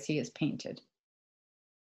black as he is painted.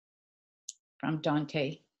 From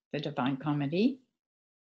Dante, the Divine Comedy.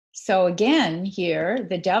 So again, here,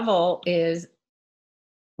 the devil is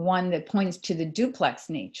one that points to the duplex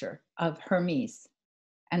nature of Hermes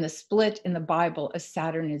and the split in the Bible as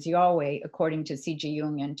Saturn is Yahweh, according to C.G.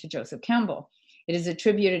 Jung and to Joseph Campbell. It is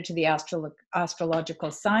attributed to the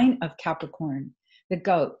astrological sign of Capricorn, the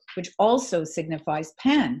goat, which also signifies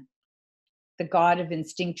Pan, the god of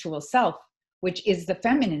instinctual self, which is the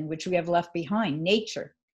feminine, which we have left behind,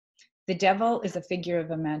 nature. The devil is a figure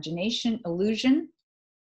of imagination, illusion,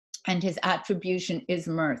 and his attribution is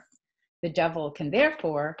mirth. The devil can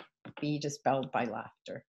therefore be dispelled by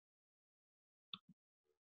laughter.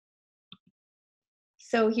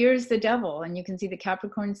 So here's the devil, and you can see the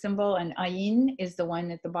Capricorn symbol, and Ayin is the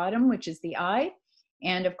one at the bottom, which is the eye.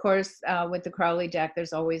 And of course, with the Crowley deck,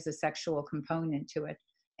 there's always a sexual component to it.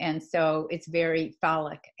 And so it's very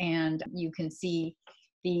phallic. And you can see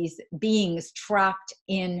these beings trapped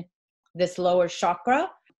in this lower chakra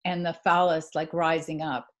and the phallus like rising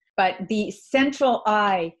up. But the central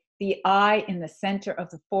eye, the eye in the center of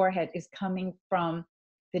the forehead is coming from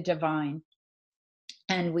the divine.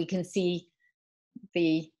 And we can see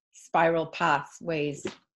the spiral pathways.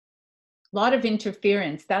 A lot of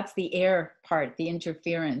interference. That's the air part, the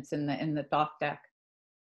interference in the thought deck.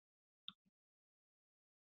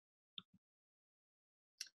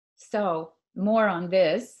 So more on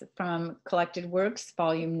this from Collected Works,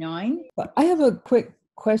 Volume 9. I have a quick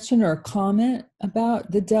question or comment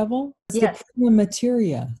about the devil. It's yes. The prima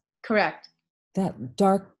materia. Correct. That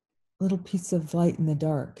dark little piece of light in the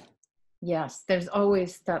dark. Yes, there's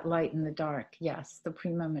always that light in the dark. Yes, the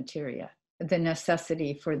prima materia, the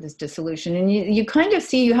necessity for this dissolution. And you kind of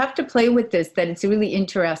see, you have to play with this, that it's really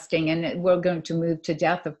interesting. And we're going to move to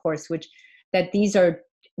death, of course, which that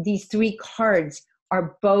these three cards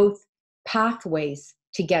are both pathways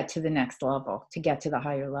to get to the next level, to get to the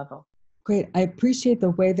higher level. Great. I appreciate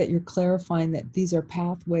the way that you're clarifying that these are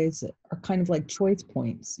pathways that are kind of like choice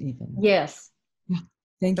points even. Yes. Yeah.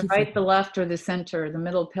 Thank you. The right, the left, or the center, the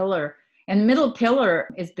middle pillar. And the middle pillar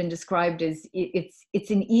has been described as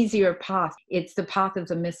it's an easier path. It's the path of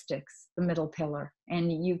the mystics, the middle pillar.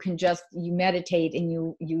 And you can you meditate and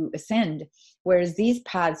you ascend. Whereas these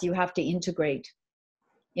paths, you have to integrate,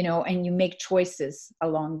 and you make choices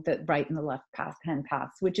along the right and the left hand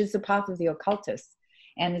paths, which is the path of the occultists.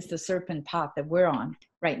 And it's the serpent path that we're on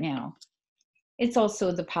right now. It's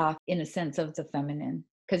also the path, in a sense, of the feminine,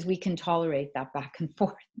 because we can tolerate that back and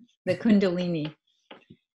forth, the Kundalini.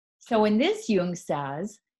 So in this, Jung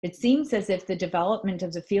says, it seems as if the development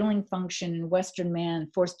of the feeling function in Western man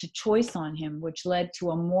forced a choice on him, which led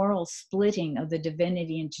to a moral splitting of the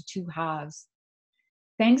divinity into two halves.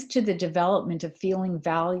 Thanks to the development of feeling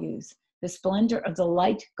values, the splendor of the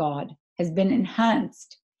light God has been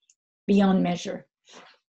enhanced beyond measure.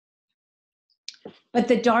 But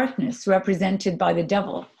the darkness represented by the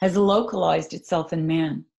devil has localized itself in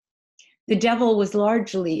man. The devil was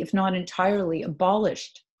largely, if not entirely,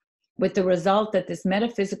 abolished, with the result that this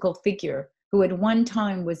metaphysical figure, who at one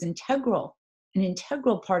time was an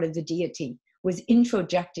integral part of the deity, was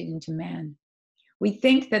introjected into man. We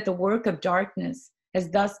think that the work of darkness has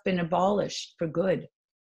thus been abolished for good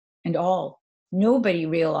and all. Nobody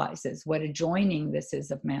realizes what a joining this is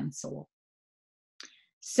of man's soul.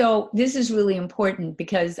 So this is really important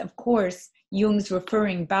because, of course, Jung's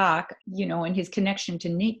referring back, in his connection to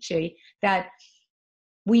Nietzsche, that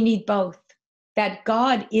we need both, that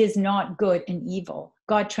God is not good and evil.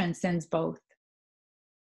 God transcends both,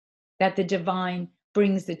 that the divine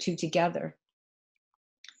brings the two together.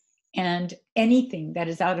 And anything that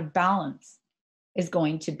is out of balance is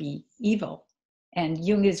going to be evil. And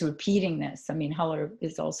Jung is repeating this. I mean, Haller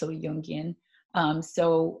is also Jungian.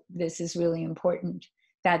 So this is really important,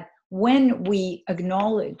 that when we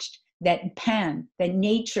acknowledged that that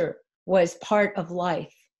nature was part of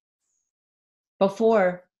life,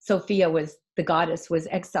 before Sophia the goddess was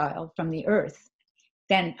exiled from the earth,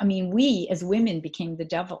 then, we as women became the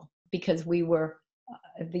devil. because we were,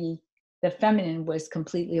 the feminine was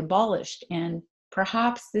completely abolished. And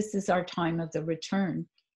perhaps this is our time of the return.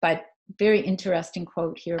 But very interesting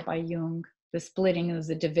quote here by Jung, the splitting of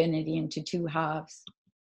the divinity into two halves.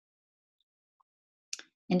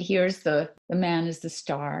 And here's the man as the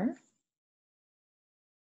star.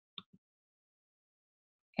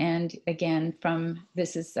 And again,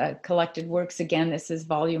 this is Collected Works again, this is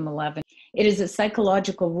volume 11. It is a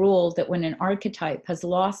psychological rule that when an archetype has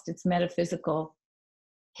lost its metaphysical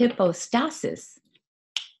hypostasis,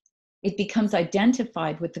 it becomes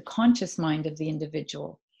identified with the conscious mind of the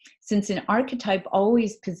individual. Since an archetype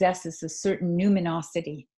always possesses a certain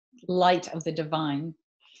numinosity, light of the divine,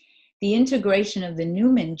 the integration of the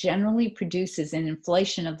numen generally produces an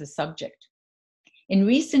inflation of the subject. In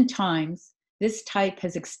recent times, this type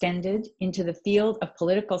has extended into the field of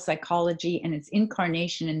political psychology, and its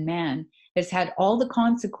incarnation in man has had all the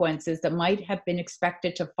consequences that might have been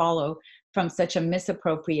expected to follow from such a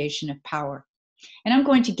misappropriation of power. And I'm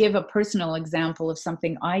going to give a personal example of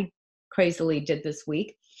something I crazily did this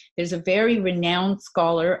week. There's a very renowned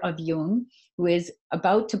scholar of Jung who is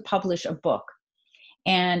about to publish a book.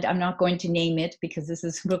 And I'm not going to name it because this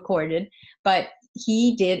is recorded, but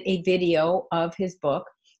he did a video of his book,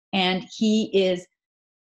 and he is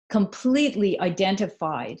completely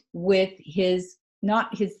identified with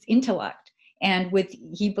not his intellect, and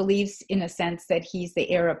he believes in a sense that he's the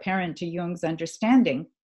heir apparent to Jung's understanding.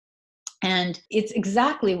 And it's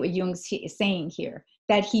exactly what Jung's saying here,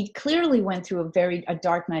 that he clearly went through a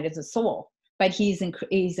dark night of the soul, but he's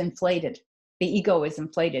inflated. The ego is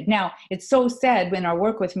inflated. Now, it's so said in our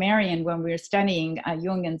work with Marion, when we were studying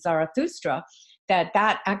Jung and Zarathustra,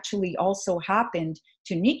 that actually also happened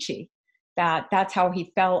to Nietzsche, that's how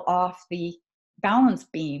he fell off the balance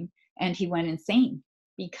beam and he went insane,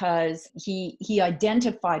 because he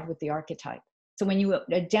identified with the archetype. So when you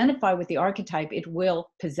identify with the archetype, it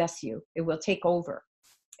will possess you. It will take over.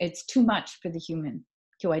 It's too much for the human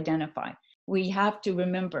to identify. We have to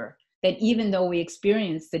remember that even though we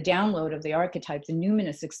experience the download of the archetype, the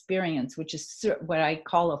numinous experience, which is what I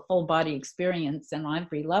call a full body experience on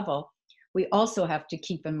every level, we also have to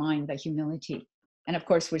keep in mind the humility. And of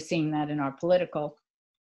course, we're seeing that in our political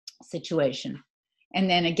situation. And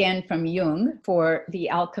then again from Jung, for the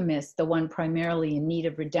alchemist, the one primarily in need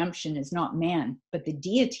of redemption is not man, but the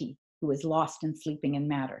deity who is lost and sleeping in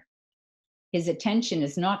matter. His attention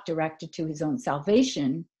is not directed to his own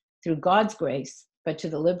salvation through God's grace, but to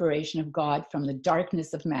the liberation of God from the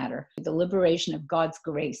darkness of matter, the liberation of God's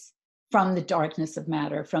grace from the darkness of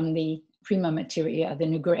matter, from the prima materia, the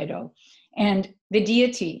nigredo. And the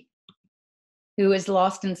deity who is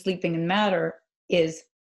lost and sleeping in matter is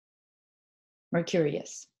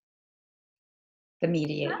Mercurius, the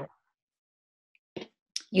mediator.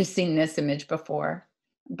 You've seen this image before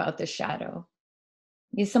about the shadow.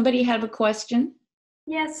 Does somebody have a question?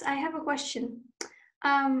 Yes, I have a question.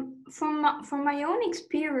 From my own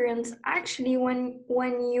experience, actually,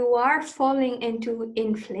 when you are falling into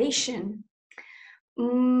inflation,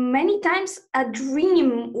 many times a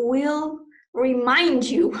dream will remind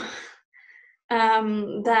you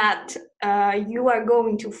that you are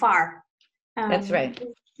going too far. That's right.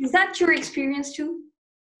 Is that your experience too?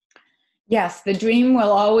 Yes, the dream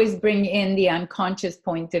will always bring in the unconscious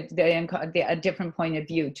point, a different point of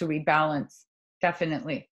view to rebalance.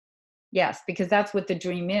 Definitely. Yes, because that's what the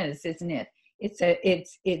dream is, isn't it?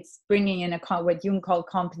 It's bringing in what Jung called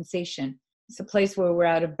compensation. It's a place where we're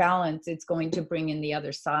out of balance. It's going to bring in the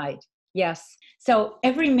other side. Yes. So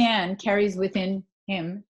every man carries within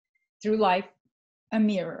him through life a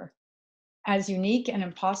mirror, as unique and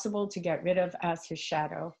impossible to get rid of as his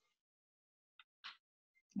shadow.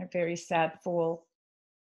 A very sad fool.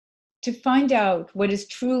 To find out what is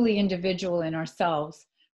truly individual in ourselves,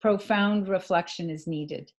 profound reflection is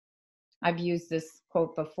needed. I've used this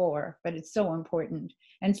quote before, but it's so important.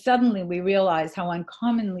 And suddenly we realize how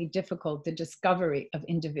uncommonly difficult the discovery of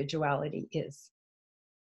individuality is.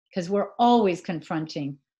 Because we're always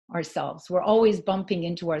confronting ourselves. We're always bumping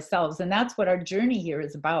into ourselves. And that's what our journey here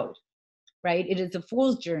is about, right? It is a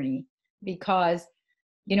fool's journey because,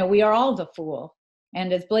 we are all the fool.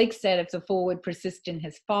 And as Blake said, if the fool would persist in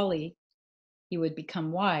his folly, he would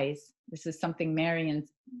become wise. This is something Marion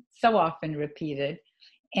so often repeated.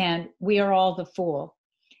 And we are all the fool.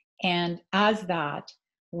 And as that,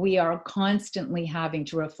 we are constantly having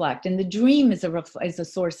to reflect. And the dream is a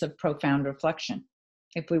source of profound reflection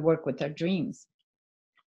if we work with our dreams.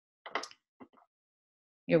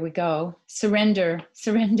 Here we go. Surrender,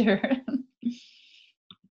 surrender.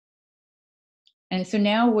 And so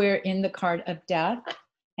now we're in the card of death.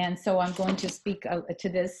 And so I'm going to speak to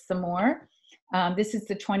this some more. This is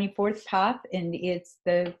the 24th path, and it's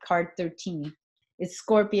the card 13. It's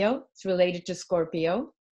Scorpio. It's related to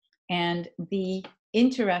Scorpio. And the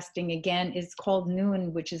interesting, again, is called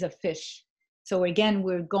Noon, which is a fish. So again,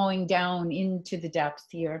 we're going down into the depths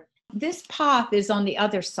here. This path is on the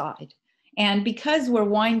other side. And because we're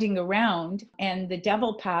winding around, and the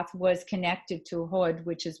devil path was connected to Hod,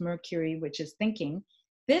 which is Mercury, which is thinking,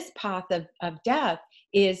 this path of death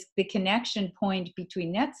is the connection point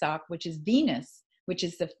between Netzach, which is Venus, which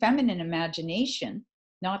is the feminine imagination,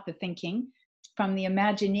 not the thinking. From the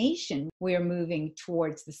imagination, we're moving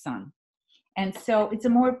towards the sun. And so it's a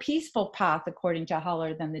more peaceful path, according to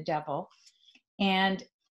Haller, than the devil. And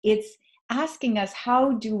it's asking us,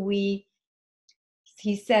 how do we,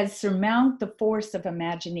 he says, surmount the force of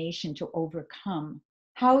imagination to overcome?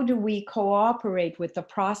 How do we cooperate with the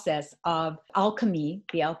process of alchemy,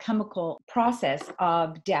 the alchemical process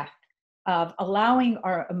of death, of allowing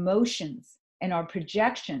our emotions and our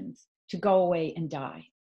projections to go away and die?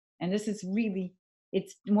 And this is really,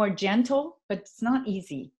 it's more gentle, but it's not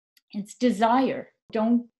easy. It's desire.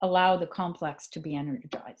 Don't allow the complex to be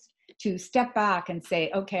energized. To step back and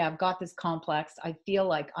say, okay, I've got this complex. I feel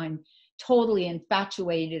like I'm totally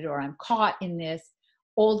infatuated, or I'm caught in this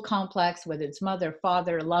old complex, whether it's mother,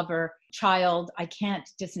 father, lover, child. I can't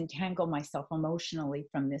disentangle myself emotionally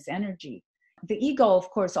from this energy. The ego, of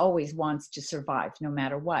course, always wants to survive no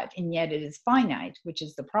matter what, and yet it is finite, which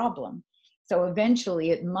is the problem. So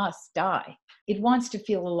eventually it must die. It wants to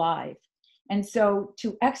feel alive. And so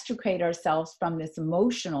to extricate ourselves from this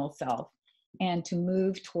emotional self and to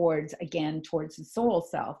move towards, again, towards the soul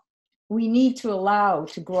self, we need to allow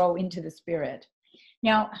to grow into the spirit.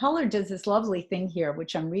 Now, Haller does this lovely thing here,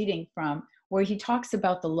 which I'm reading from, where he talks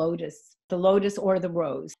about the lotus or the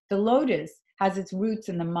rose. The lotus has its roots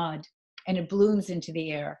in the mud and it blooms into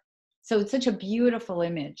the air. So it's such a beautiful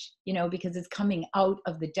image, you know, because it's coming out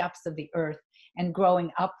of the depths of the earth and growing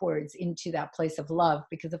upwards into that place of love,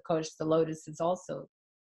 because of course the lotus is also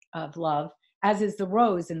of love, as is the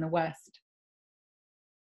rose in the West.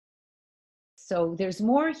 So there's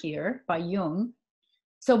more here by Jung.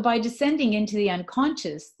 So by descending into the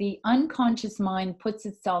unconscious mind puts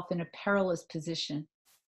itself in a perilous position,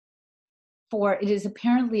 for it is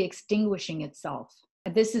apparently extinguishing itself.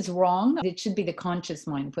 This is wrong. It should be the conscious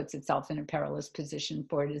mind puts itself in a perilous position,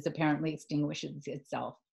 for it is apparently extinguishes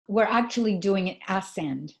itself. We're actually doing an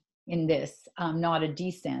ascend in this, not a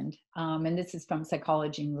descend. And this is from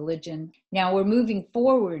Psychology and Religion. Now we're moving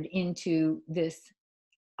forward into this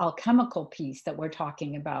alchemical piece that we're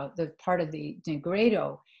talking about. The part of the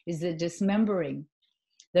Negredo is the dismembering.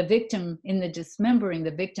 The victim, in the dismembering, the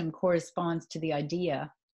victim corresponds to the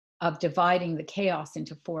idea of dividing the chaos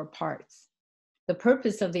into 4 parts. The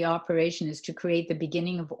purpose of the operation is to create the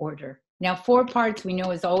beginning of order. Now, 4 parts we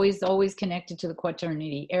know is always connected to the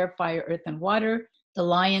quaternity: air, fire, earth, and water. The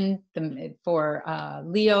lion for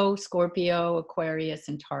Leo, Scorpio, Aquarius,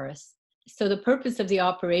 and Taurus. So the purpose of the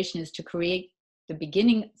operation is to create the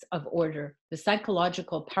beginnings of order. The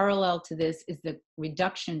psychological parallel to this is the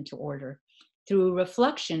reduction to order through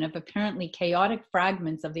reflection of apparently chaotic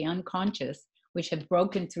fragments of the unconscious which have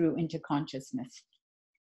broken through into consciousness.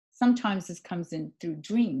 Sometimes this comes in through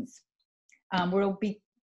dreams. We'll be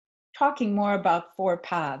talking more about 4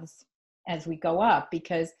 paths as we go up,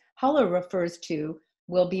 because Haller refers to,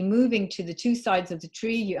 we'll be moving to the 2 sides of the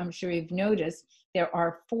tree. I'm sure you've noticed there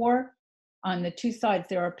are 4, on the 2 sides,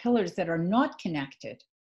 there are pillars that are not connected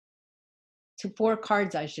to 4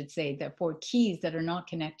 cards, I should say, that 4 keys that are not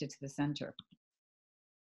connected to the center.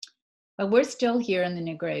 But we're still here in the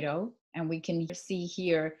Negredo, and we can see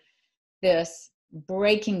here this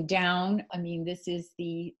breaking down. I mean, this is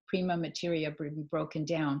the prima materia being broken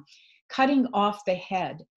down. Cutting off the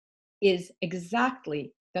head is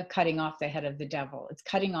exactly the cutting off the head of the devil. It's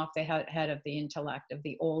cutting off the head of the intellect, of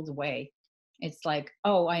the old way. It's like,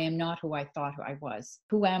 oh, I am not who I thought I was.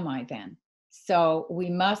 Who am I then? So we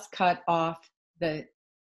must cut off the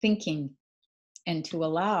thinking and to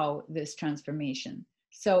allow this transformation.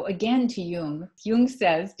 So again, to Jung, Jung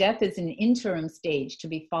says death is an interim stage to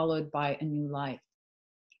be followed by a new life.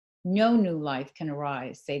 No new life can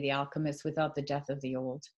arise, say the alchemists, without the death of the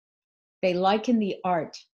old. They liken the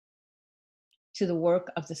art to the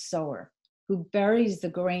work of the sower who buries the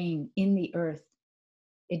grain in the earth.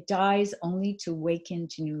 It dies only to waken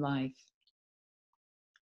to new life.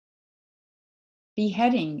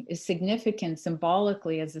 Beheading is significant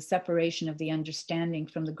symbolically as the separation of the understanding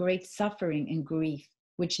from the great suffering and grief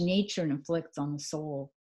which nature inflicts on the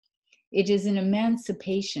soul. It is an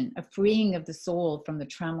emancipation, a freeing of the soul from the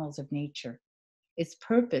trammels of nature. Its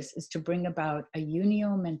purpose is to bring about a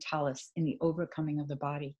unio mentalis in the overcoming of the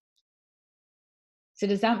body. So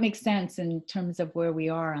does that make sense in terms of where we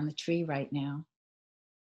are on the tree right now?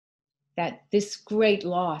 That this great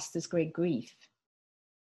loss, this great grief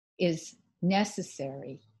is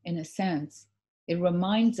necessary in a sense. It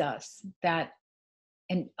reminds us that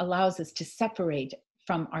and allows us to separate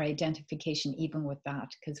from our identification even with that,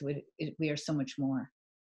 because we are so much more.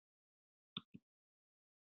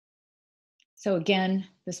 So again,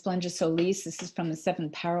 the Splendor Solis, this is from the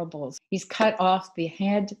 7 parables. He's cut off the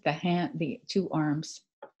head, the hand, the 2 arms,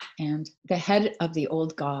 and the head of the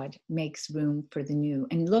old god makes room for the new.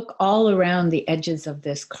 And look all around the edges of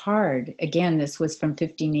this card. Again, this was from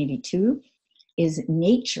 1582, is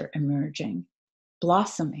nature emerging,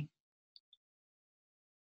 blossoming.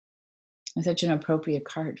 And such an appropriate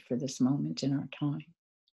card for this moment in our time.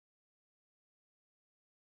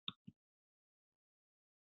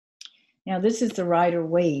 Now, this is the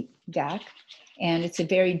Rider-Waite deck, and it's a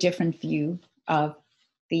very different view of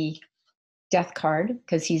the death card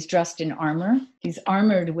because he's dressed in armor. He's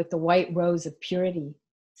armored with the white rose of purity.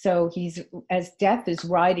 So he's, as death is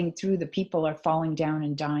riding through, the people are falling down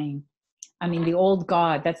and dying. I mean, the old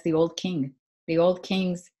god, that's the old king. The old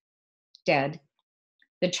king's dead.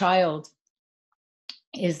 The child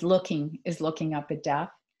is looking up at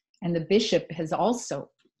death. And the bishop has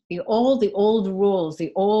also, all the old rules,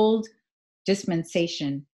 the old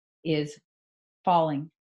dispensation is falling.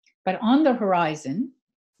 But on the horizon,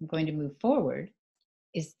 I'm going to move forward,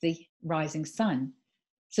 is the rising sun.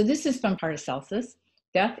 So this is from Paracelsus.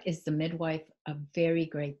 Death is the midwife of very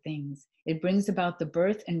great things. It brings about the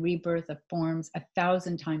birth and rebirth of forms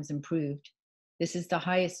 1,000 times improved. This is the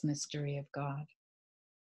highest mystery of God.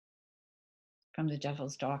 From The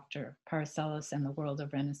Devil's Doctor, Paracelsus and the World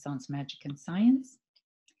of Renaissance Magic and Science.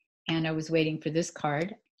 And I was waiting for this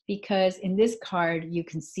card because in this card, you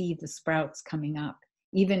can see the sprouts coming up,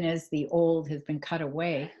 even as the old has been cut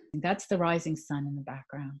away. That's the rising sun in the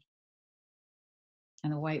background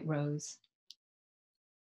and the white rose.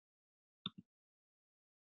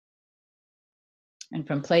 And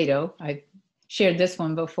from Plato, I've shared this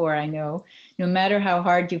one before, I know. No matter how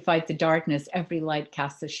hard you fight the darkness, every light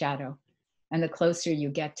casts a shadow. And the closer you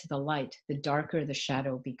get to the light, the darker the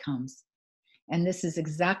shadow becomes. And this is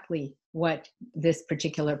exactly what this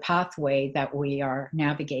particular pathway that we are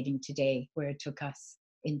navigating today, where it took us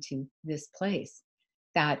into this place.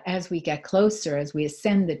 That as we get closer, as we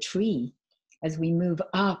ascend the tree, as we move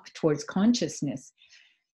up towards consciousness,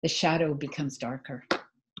 the shadow becomes darker.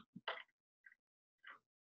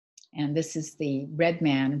 And this is the red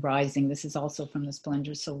man rising. This is also from the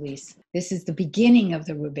Splendor Solis. This is the beginning of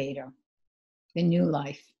the rubedo, the new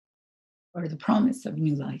life, or the promise of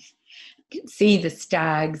new life. You can see the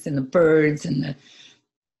stags and the birds and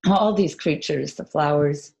all these creatures, the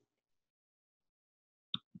flowers.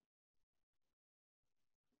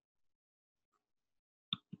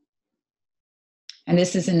 And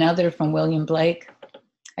this is another from William Blake.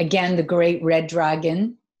 Again, the great red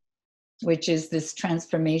dragon, which is this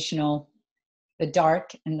transformational, the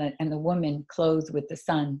dark and the woman clothed with the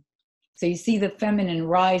sun. So you see the feminine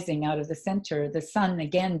rising out of the center, the sun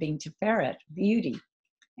again being Tiferet, beauty.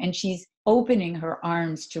 And she's opening her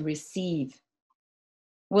arms to receive.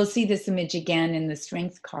 We'll see this image again in the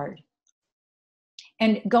strength card.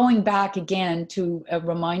 And going back again to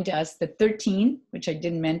remind us that 13, which I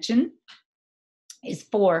didn't mention, is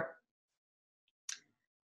 4.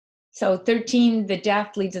 So 13, the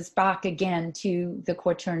death leads us back again to the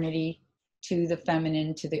quaternity, to the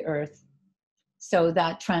feminine, to the earth. So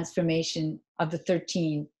that transformation of the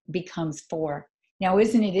 13 becomes 4. Now,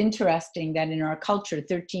 isn't it interesting that in our culture,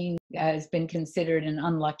 13 has been considered an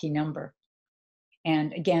unlucky number?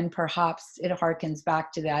 And again, perhaps it harkens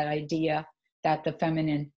back to that idea that the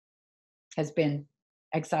feminine has been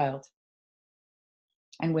exiled.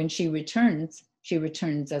 And when she returns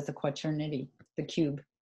as the quaternity, the cube.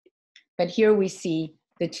 But here we see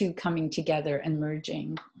the two coming together and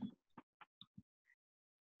merging.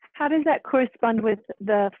 How does that correspond with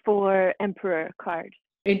the 4 Emperor card?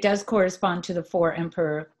 It does correspond to the 4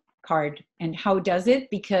 Emperor card. And how does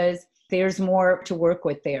it? Because there's more to work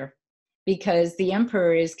with there. Because the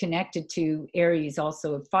Emperor is connected to Aries,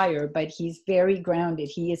 also of fire, but he's very grounded.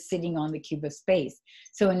 He is sitting on the cube of space.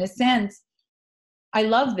 So in a sense, I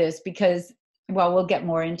love this because, well, we'll get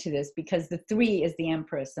more into this, because the 3 is the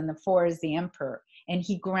Empress and the 4 is the Emperor. And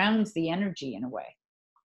he grounds the energy in a way.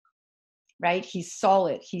 Right? He's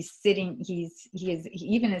solid. He's sitting.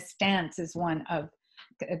 Even his stance is one of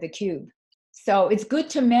the cube. So it's good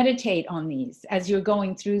to meditate on these as you're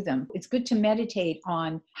going through them. It's good to meditate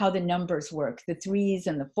on how the numbers work, the 3s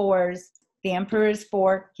and the 4s. The Emperor is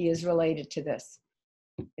 4. He is related to this.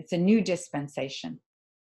 It's a new dispensation.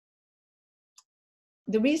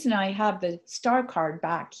 the reason I have the star card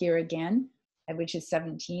back here again, which is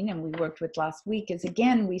 17, and we worked with last week, is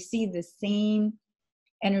again, we see the same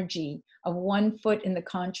energy of 1 foot in the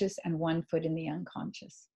conscious and 1 foot in the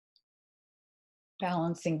unconscious,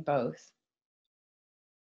 balancing both.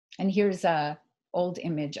 And here's a old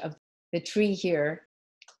image of the tree here.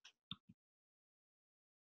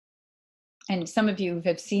 And some of you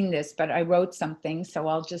have seen this, but I wrote something, so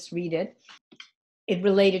I'll just read it. It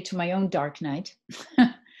related to my own dark night.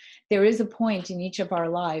 There is a point in each of our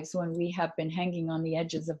lives when we have been hanging on the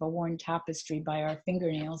edges of a worn tapestry by our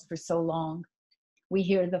fingernails for so long. We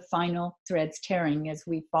hear the final threads tearing as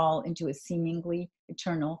we fall into a seemingly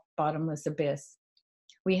eternal, bottomless abyss.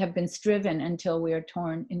 We have been striven until we are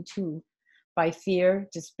torn in two by fear,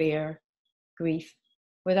 despair, grief,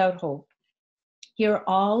 without hope. Here,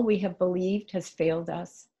 all we have believed has failed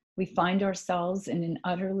us. We find ourselves in an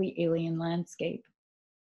utterly alien landscape.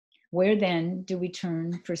 Where then do we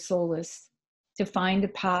turn for solace, to find a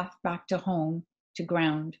path back to home, to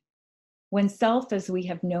ground, when self as we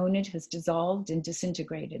have known it has dissolved and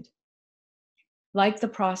disintegrated? Like the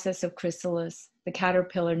process of chrysalis, the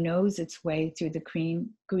caterpillar knows its way through the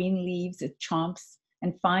green leaves it chomps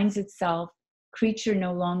and finds itself, creature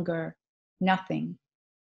no longer, nothing.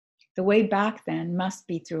 The way back then must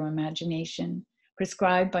be through imagination,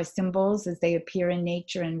 prescribed by symbols as they appear in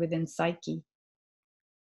nature and within psyche.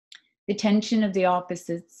 The tension of the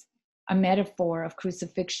opposites, a metaphor of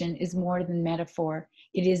crucifixion, is more than metaphor.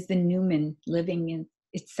 It is the noumen living in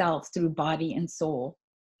itself through body and soul.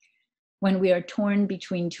 When we are torn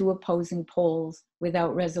between two opposing poles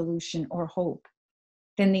without resolution or hope,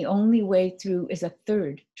 then the only way through is a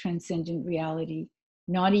third transcendent reality,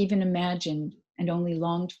 not even imagined and only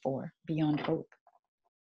longed for beyond hope.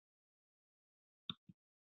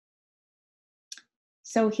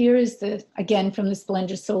 So here is again from the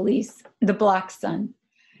Splendor Solis, the black sun.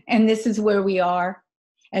 And this is where we are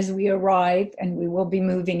as we arrive, and we will be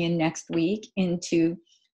moving in next week into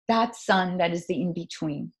that sun that is the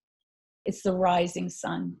in-between. It's the rising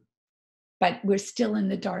sun, but we're still in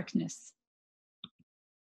the darkness.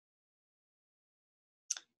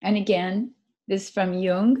 And again, this from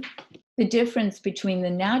Jung, the difference between the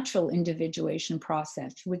natural individuation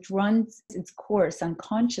process, which runs its course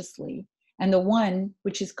unconsciously, and the one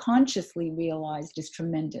which is consciously realized is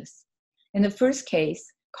tremendous. In the first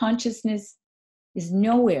case, consciousness is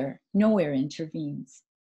nowhere intervenes.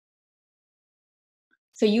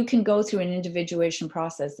 So you can go through an individuation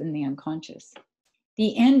process in the unconscious.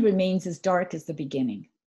 The end remains as dark as the beginning.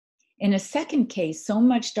 In a second case, so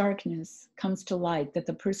much darkness comes to light that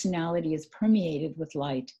the personality is permeated with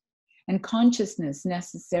light, and consciousness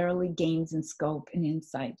necessarily gains in scope and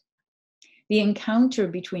insight. The encounter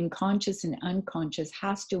between conscious and unconscious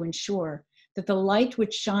has to ensure that the light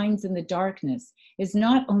which shines in the darkness is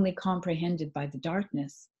not only comprehended by the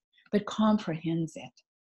darkness, but comprehends it.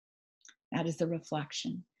 That is the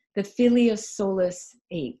reflection. The filius solis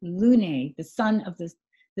et lunae, the son of the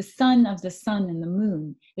sun and the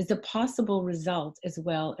moon, is the possible result as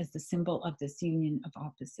well as the symbol of this union of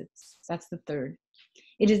opposites. That's the third.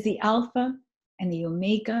 It is the alpha and the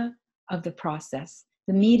omega of the process,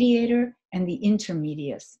 the mediator and the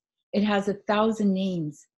intermedius. It has 1,000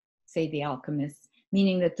 names, say the alchemists,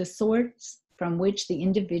 meaning that the source from which the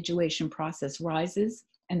individuation process rises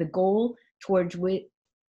and the goal towards which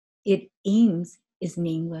it aims is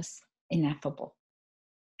nameless, ineffable.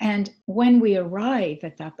 And when we arrive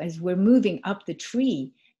at that, as we're moving up the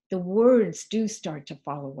tree, the words do start to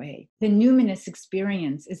fall away. The numinous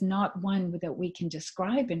experience is not one that we can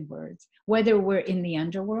describe in words, whether we're in the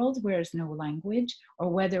underworld where there's no language, or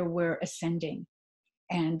whether we're ascending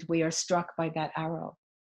and we are struck by that arrow.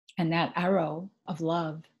 And that arrow of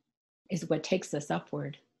love is what takes us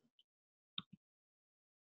upward.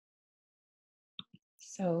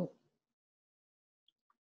 So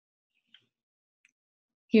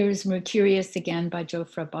here's Mercurius again by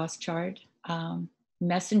Jofra Boschard,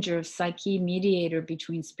 messenger of psyche, mediator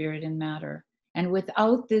between spirit and matter. And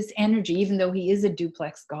without this energy, even though he is a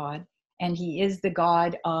duplex god, and he is the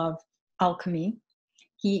god of alchemy,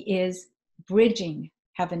 he is bridging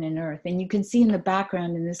heaven and earth. And you can see in the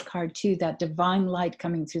background in this card too, that divine light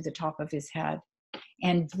coming through the top of his head.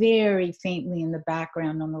 And very faintly in the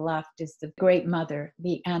background on the left is the Great Mother,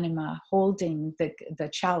 the anima, holding the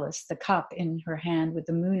chalice, the cup in her hand with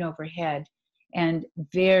the moon overhead. And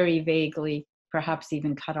very vaguely, perhaps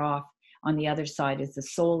even cut off, on the other side is the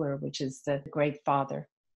solar, which is the Great Father,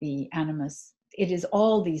 the animus. It is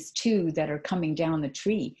all these two that are coming down the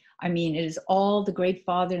tree. I mean, it is all the Great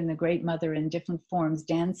Father and the Great Mother in different forms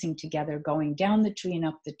dancing together, going down the tree and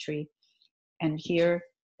up the tree. And here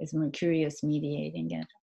is Mercurius mediating it.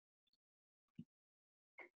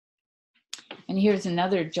 And here's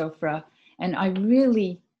another Jofra. And I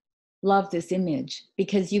really love this image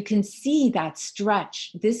because you can see that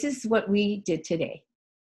stretch. This is what we did today.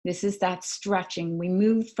 This is that stretching. We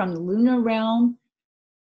moved from the lunar realm,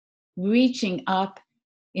 reaching up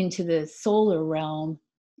into the solar realm.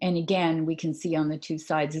 And again, we can see on the two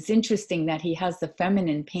sides. It's interesting that he has the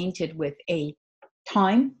feminine painted with a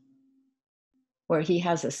time, where he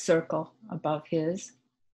has a circle above his.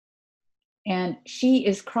 And she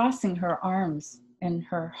is crossing her arms and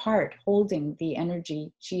her heart, holding the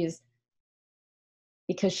energy.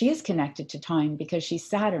 Because she is connected to time, because she's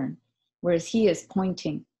Saturn, whereas he is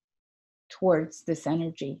pointing towards this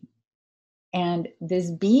energy. And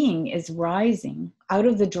this being is rising out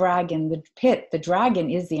of the dragon, the pit. The dragon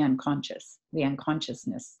is the unconscious, the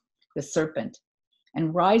unconsciousness, the serpent,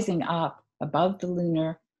 and rising up above the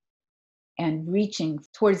lunar and reaching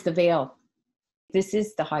towards the veil. This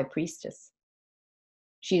is the high priestess.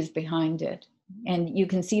 She is behind it. And you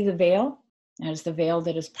can see the veil as the veil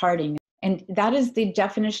that is parting. And that is the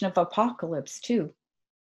definition of apocalypse too.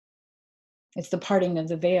 It's the parting of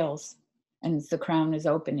the veils, and it's the crown is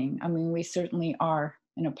opening. I mean, we certainly are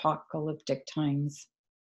in apocalyptic times.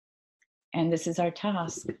 And this is our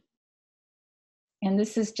task. And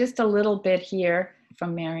this is just a little bit here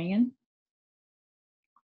from Marion.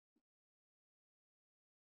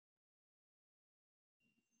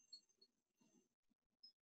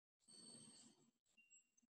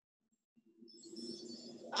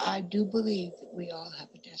 I do believe that we all have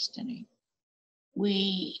a destiny.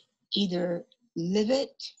 We either live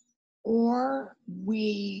it or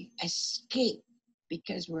we escape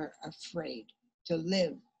because we're afraid to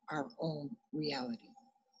live our own reality.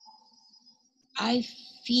 I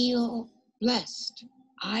feel blessed.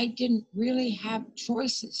 I didn't really have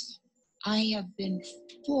choices. I have been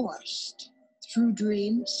forced through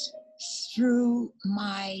dreams, through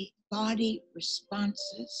my body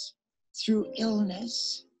responses, through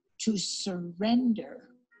illness, to surrender.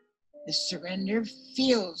 The surrender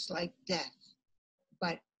feels like death.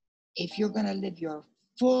 But if you're going to live your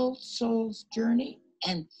full soul's journey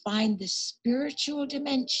and find the spiritual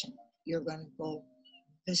dimension, you're going to go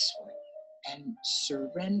this way and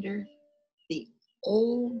surrender the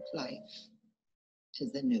old life to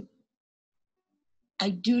the new.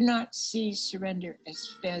 I do not see surrender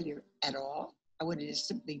as failure at all. I would have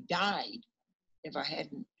simply died if I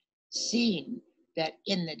hadn't seen that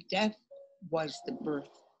in the death was the birth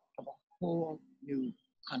of a whole new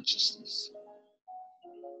consciousness.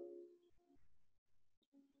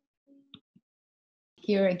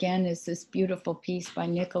 Here again is this beautiful piece by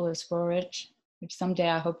Nicholas Roerich, which someday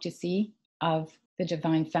I hope to see, of the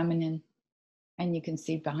divine feminine. And you can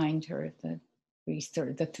see behind her the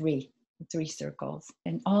three circles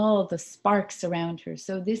and all the sparks around her.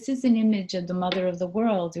 So this is an image of the mother of the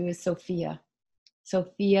world, who is Sophia.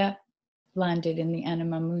 Sophia landed in the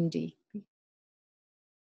Anima Mundi.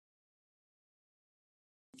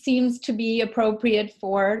 Seems to be appropriate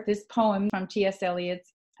for this poem from T.S.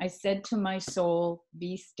 Eliot's I said to my soul,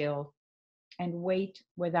 be still and wait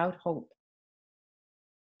without hope.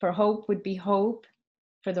 For hope would be hope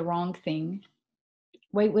for the wrong thing.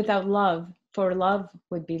 Wait without love, for love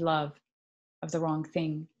would be love of the wrong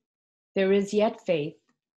thing. There is yet faith,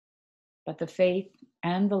 but the faith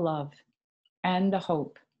and the love and the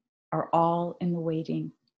hope are all in the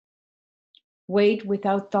waiting. Wait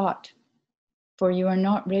without thought, for you are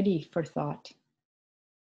not ready for thought.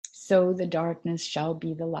 So the darkness shall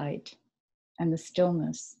be the light, and the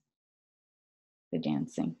stillness, the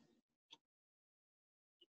dancing.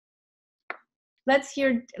 Let's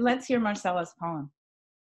hear Marcela's poem.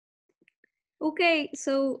 Okay,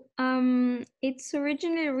 so it's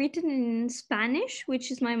originally written in Spanish,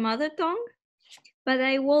 which is my mother tongue, but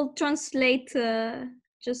I will translate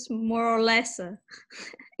just more or less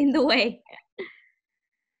in the way.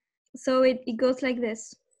 So it goes like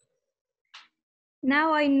this.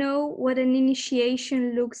 Now I know what an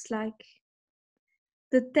initiation looks like.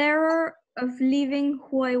 The terror of leaving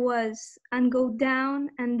who I was and go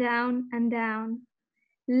down and down and down,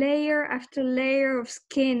 layer after layer of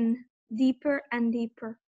skin, deeper and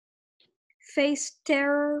deeper. Face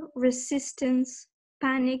terror, resistance,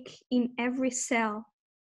 panic in every cell,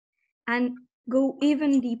 and go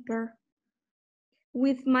even deeper.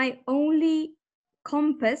 With my only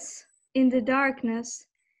compass in the darkness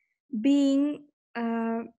being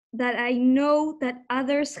that I know that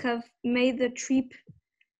others have made the trip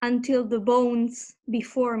until the bones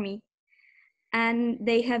before me, and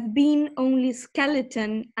they have been only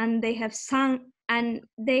skeleton, and they have seen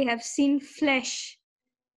flesh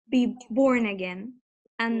be born again,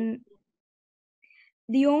 and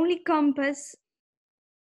the only compass,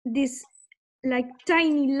 this like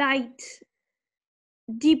tiny light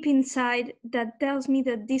deep inside that tells me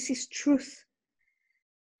that this is truth,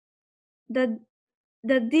 that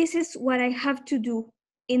this is what I have to do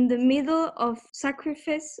in the middle of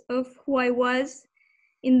sacrifice of who I was,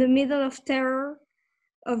 in the middle of terror,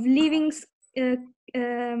 of living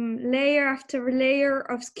layer after layer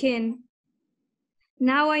of skin.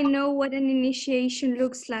 Now I know what an initiation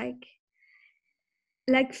looks like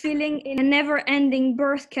feeling in a never-ending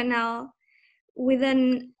birth canal with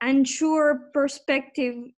an unsure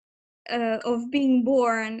perspective of being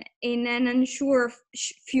born in an unsure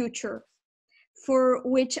future for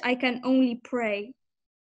which I can only pray.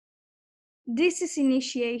 This is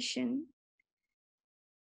initiation.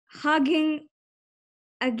 Hugging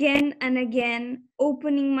again and again,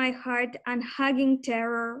 opening my heart and hugging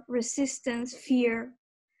terror, resistance, fear,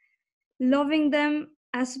 loving them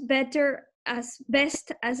as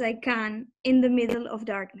best as I can in the middle of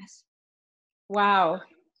darkness. Wow.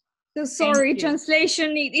 So sorry,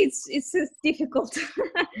 translation, it's difficult.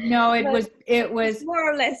 No, it was more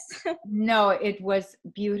or less. No, it was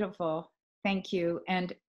beautiful. Thank you.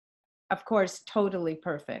 And of course, totally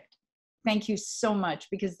perfect. Thank you so much,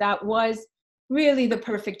 because that was really the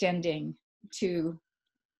perfect ending to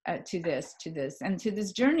this and to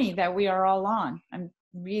this journey that we are all on. I'm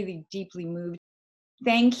really deeply moved.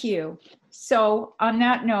 Thank you. So on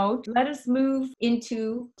that note, let us move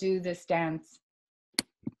into do this dance.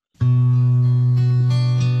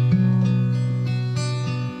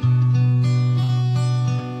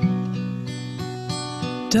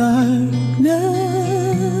 Darkness,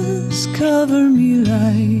 cover me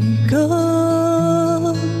like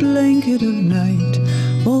a blanket of night.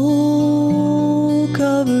 Oh,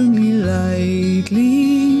 cover me lightly.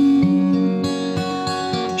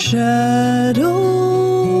 Shadows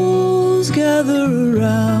gather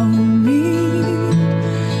around